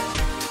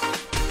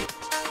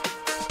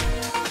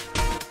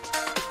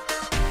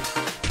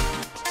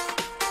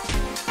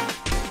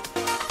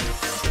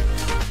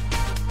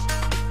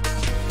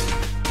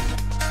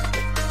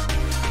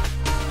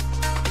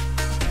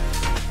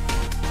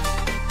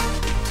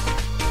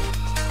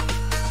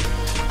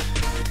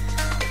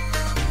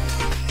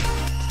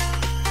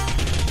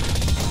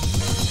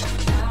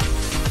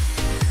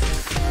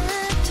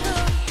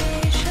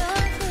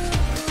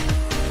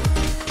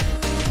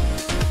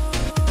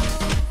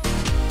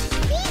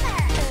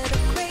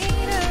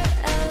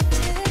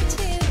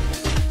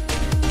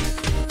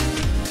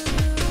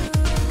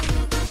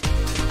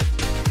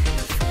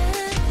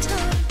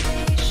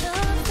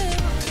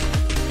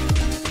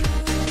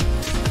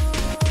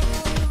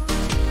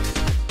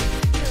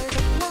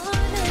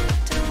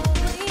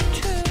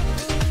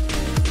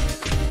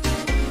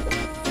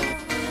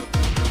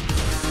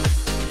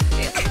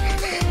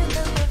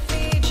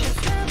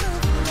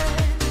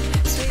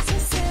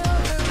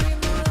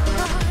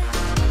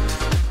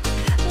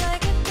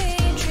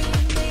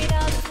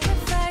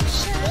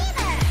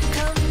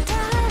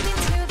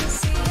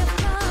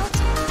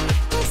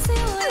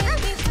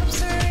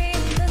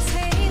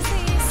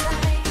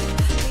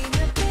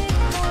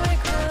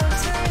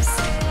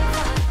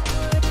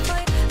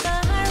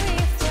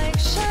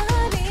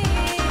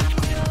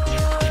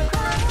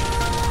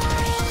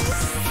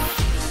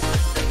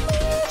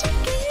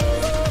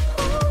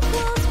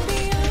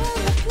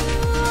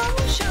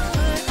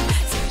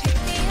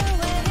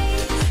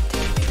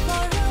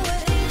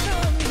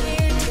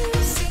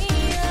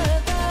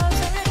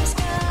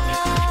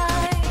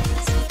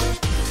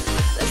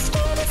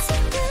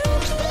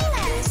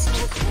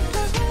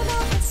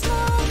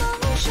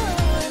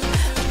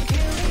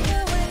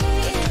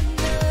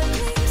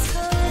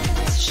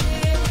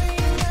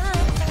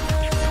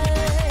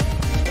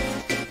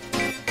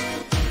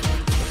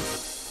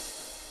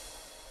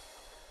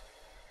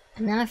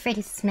 I'm not afraid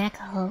to smack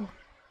a hoe.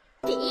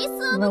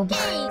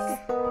 Roblox.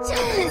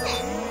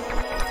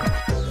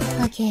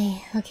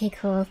 Okay,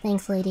 cool.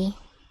 Thanks, lady.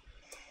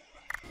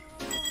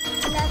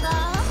 Level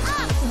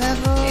up.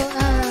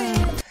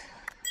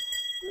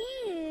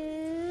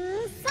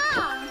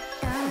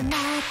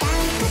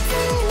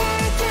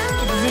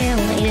 Is there a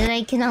way that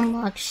I can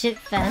unlock shit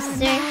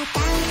faster?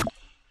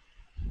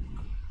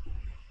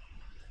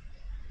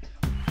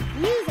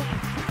 Music.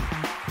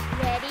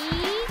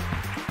 Ready?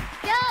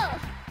 Go!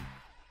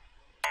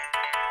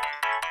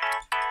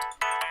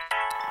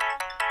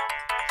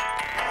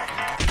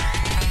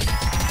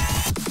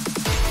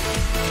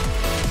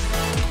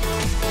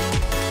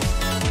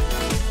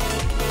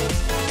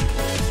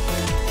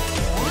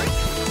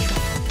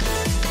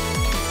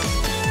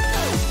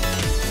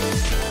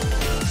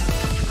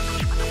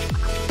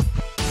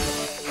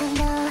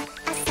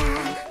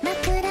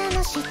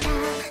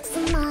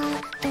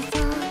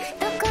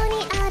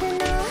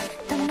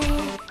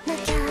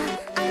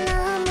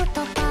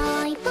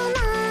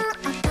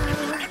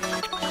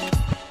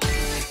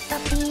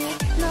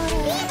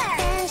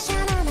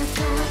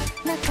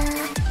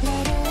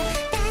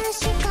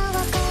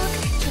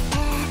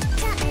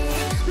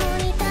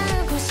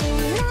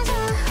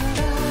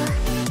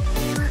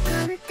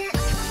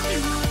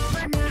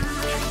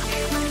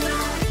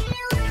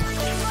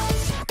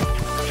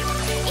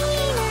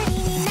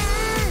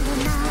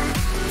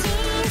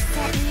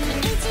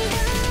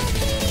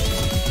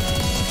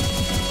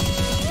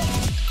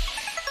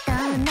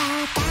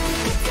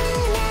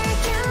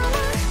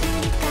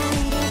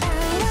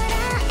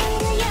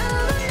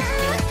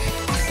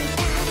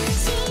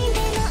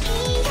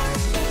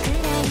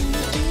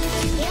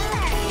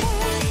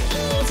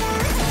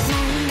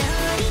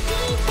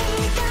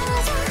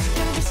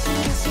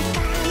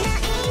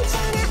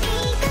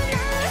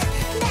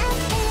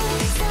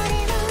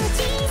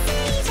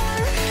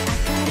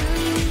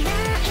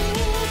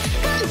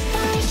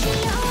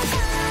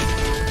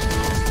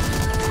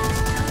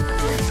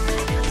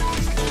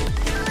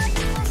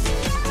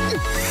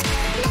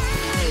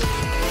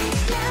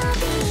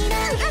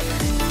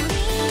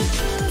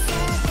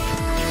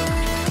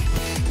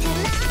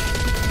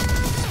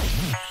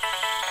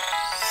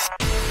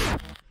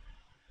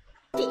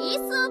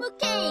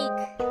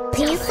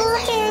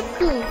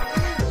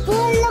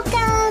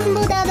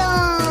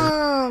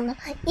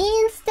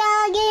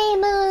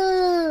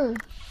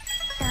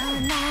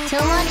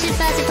 just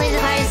faster play the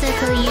hardest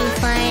circle you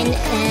find,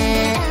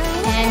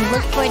 and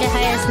look for the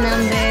highest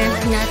number,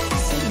 not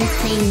the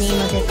same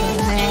name of the club.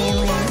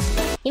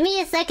 Alright, give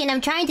me a second,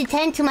 I'm trying to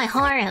tend to my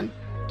harem.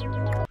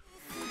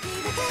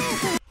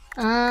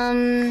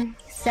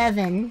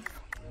 7.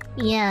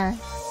 Yeah.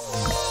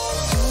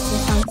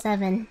 This song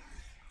 7.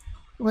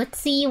 Let's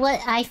see what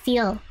I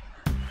feel.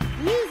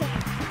 Music.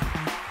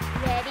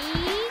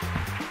 Ready?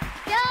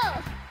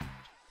 Go!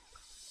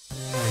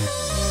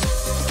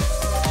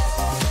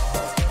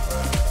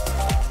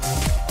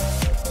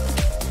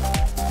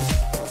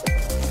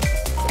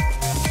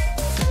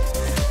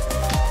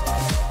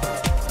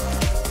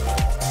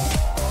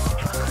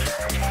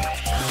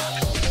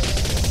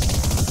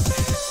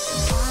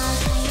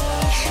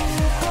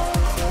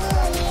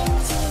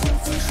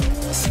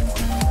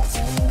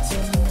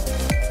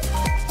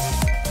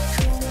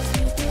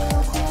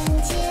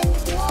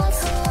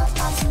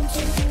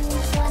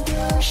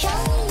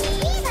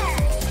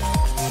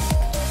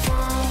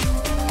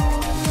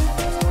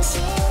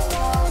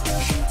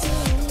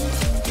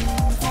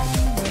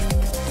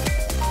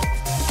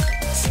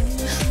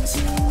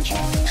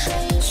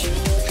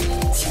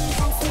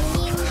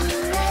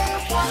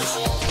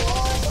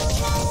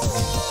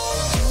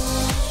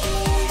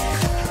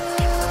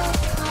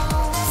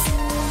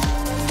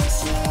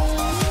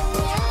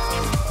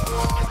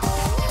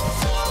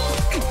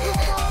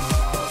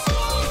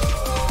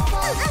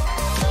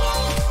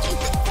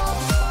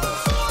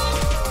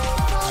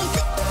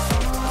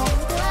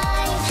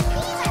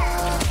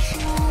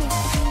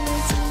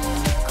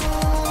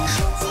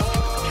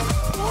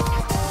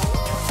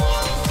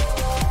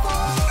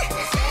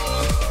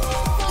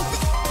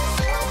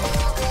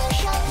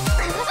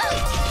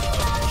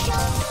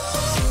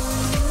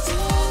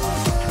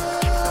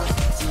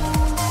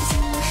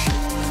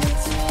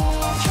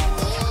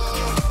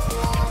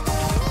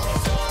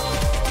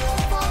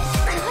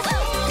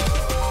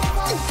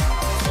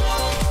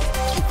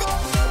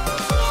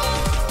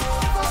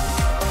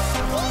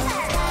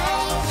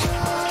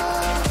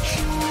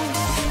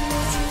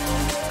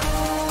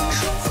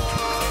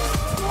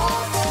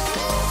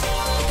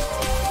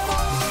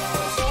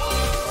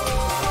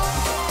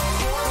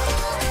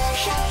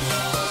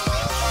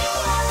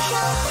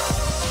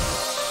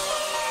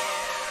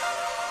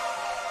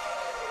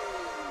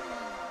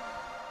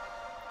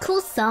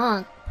 Cool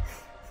song.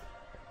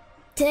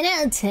 10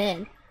 out of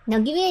 10. Now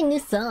give me a new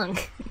song.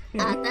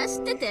 私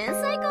って天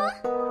才か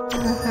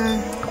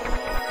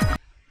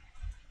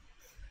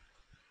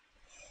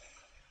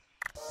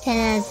 10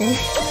 out of 10.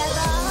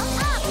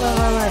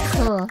 Whoa,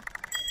 cool.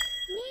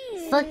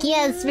 Fuck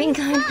yeah, spring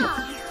carnival.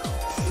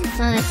 Oh,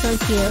 that's so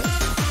cute.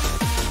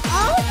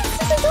 Oh,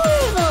 this is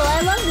adorable.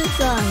 I love this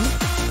song.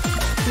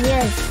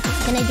 Yes.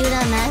 Can I do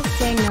that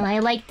master? No, I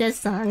like this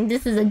song.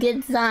 This is a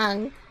good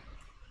song.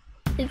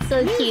 It's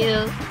so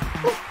cute.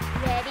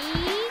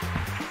 Ready?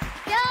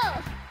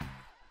 Go!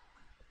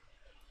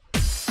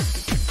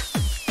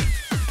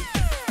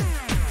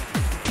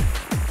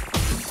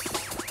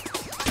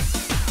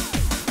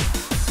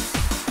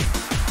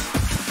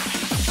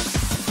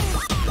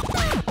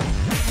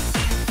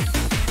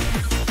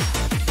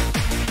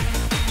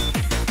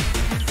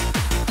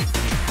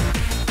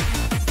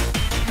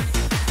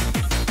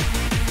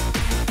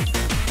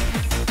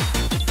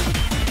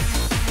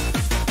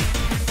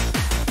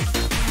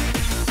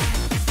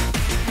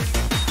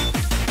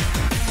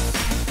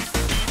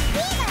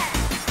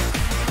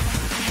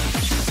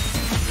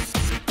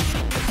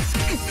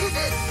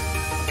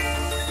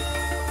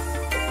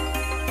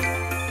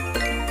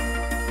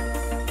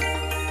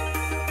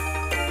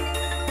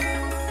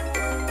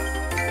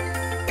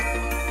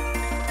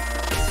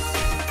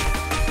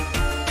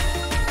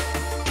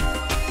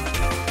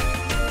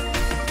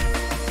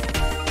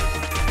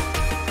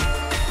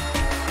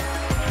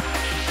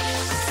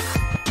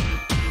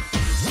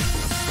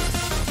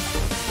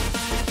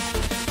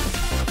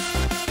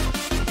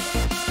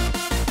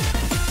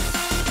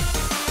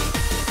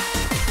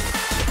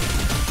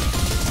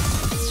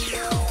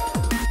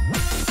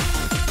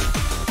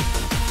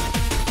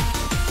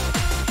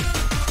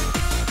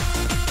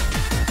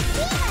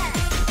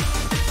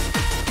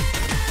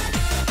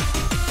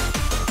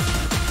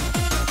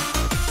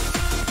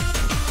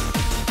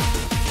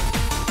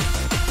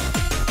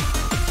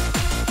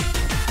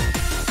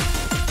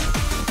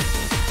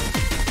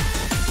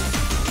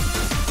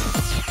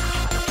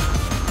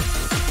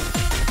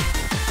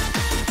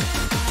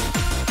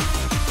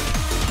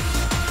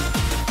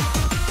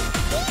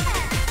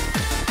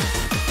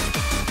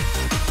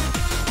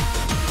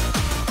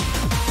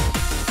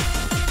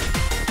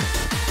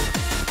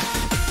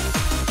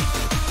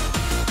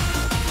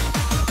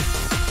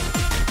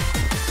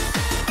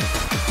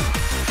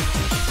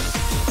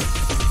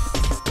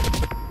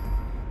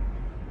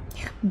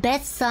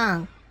 Best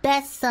song.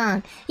 Best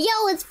song. Yo,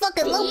 it's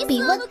fucking Loopy.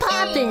 What's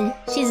poppin'?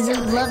 She's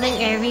just loving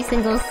every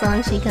single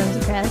song she comes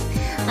across.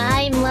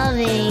 I'm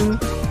loving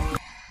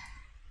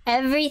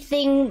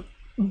everything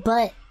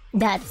but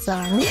that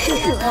song.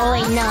 Oh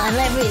wait, no, I'm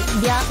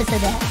the opposite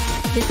of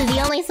that. This is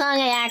the only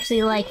song I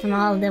actually like from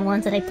all of the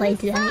ones that I played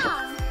today.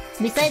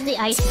 Besides the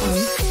ice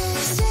one.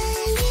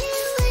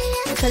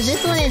 Because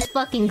this one is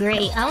fucking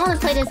great. I want to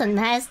play this on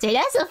Master.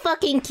 That's a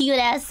fucking cute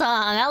ass song.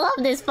 I love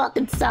this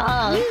fucking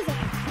song.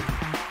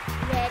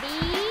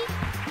 Ready?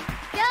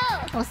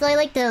 Go! Also, I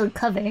like the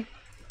cover.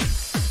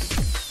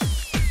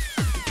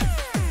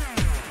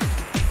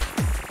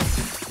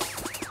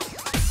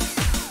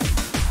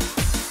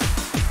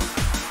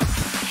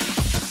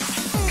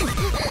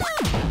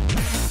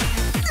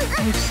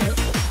 Oh shit.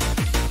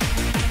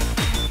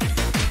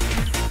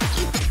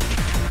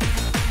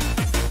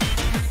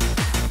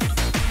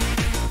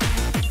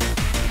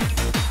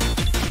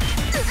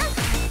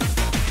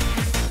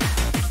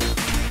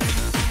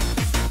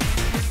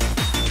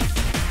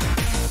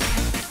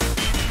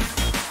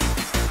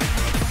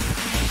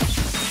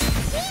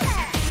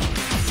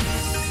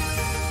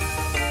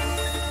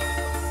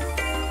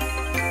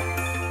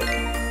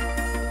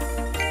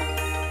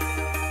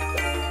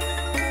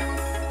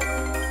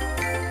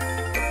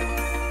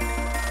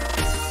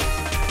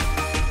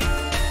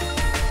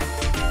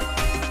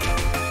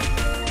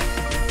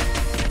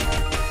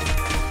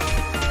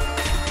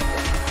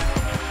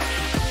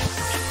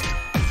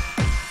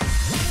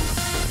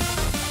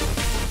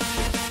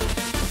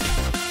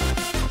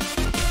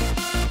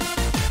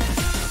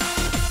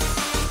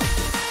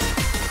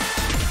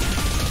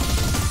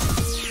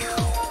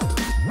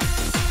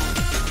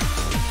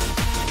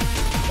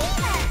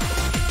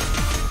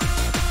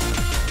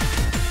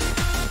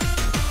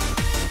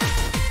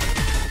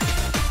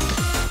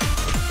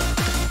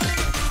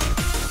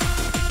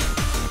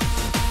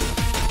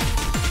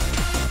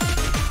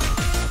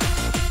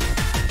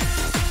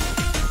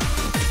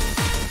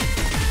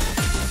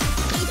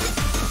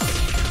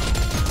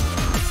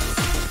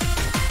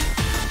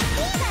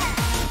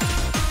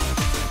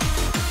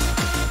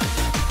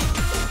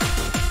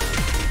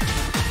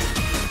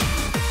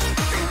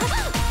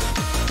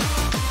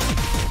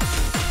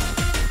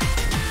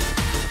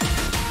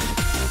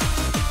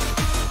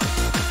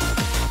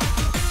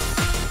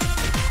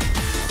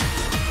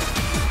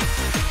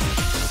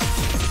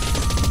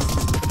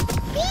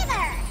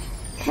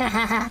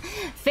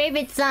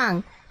 Favorite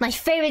song. My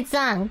favorite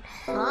song.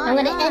 I'm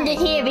gonna end it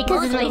here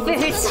because it's my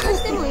favorite song.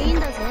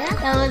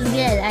 That was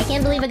good. I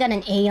can't believe I got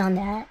an A on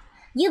that.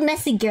 You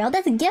messy girl,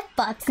 that's a gift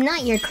box,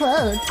 not your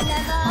clothes.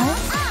 Huh?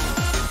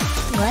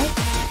 What?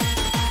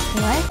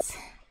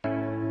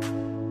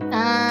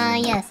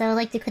 Yes, I would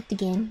like to quit the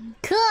game.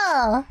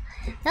 Cool!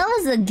 That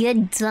was a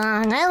good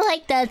song. I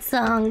like that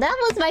song. That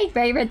was my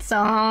favorite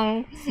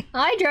song.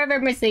 I drive a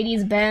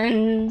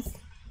Mercedes-Benz.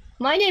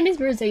 My name is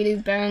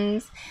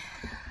Mercedes-Benz.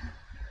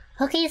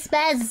 Okay,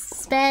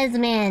 Spaz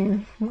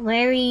man.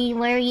 Where are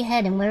you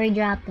heading? Where are you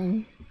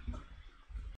dropping?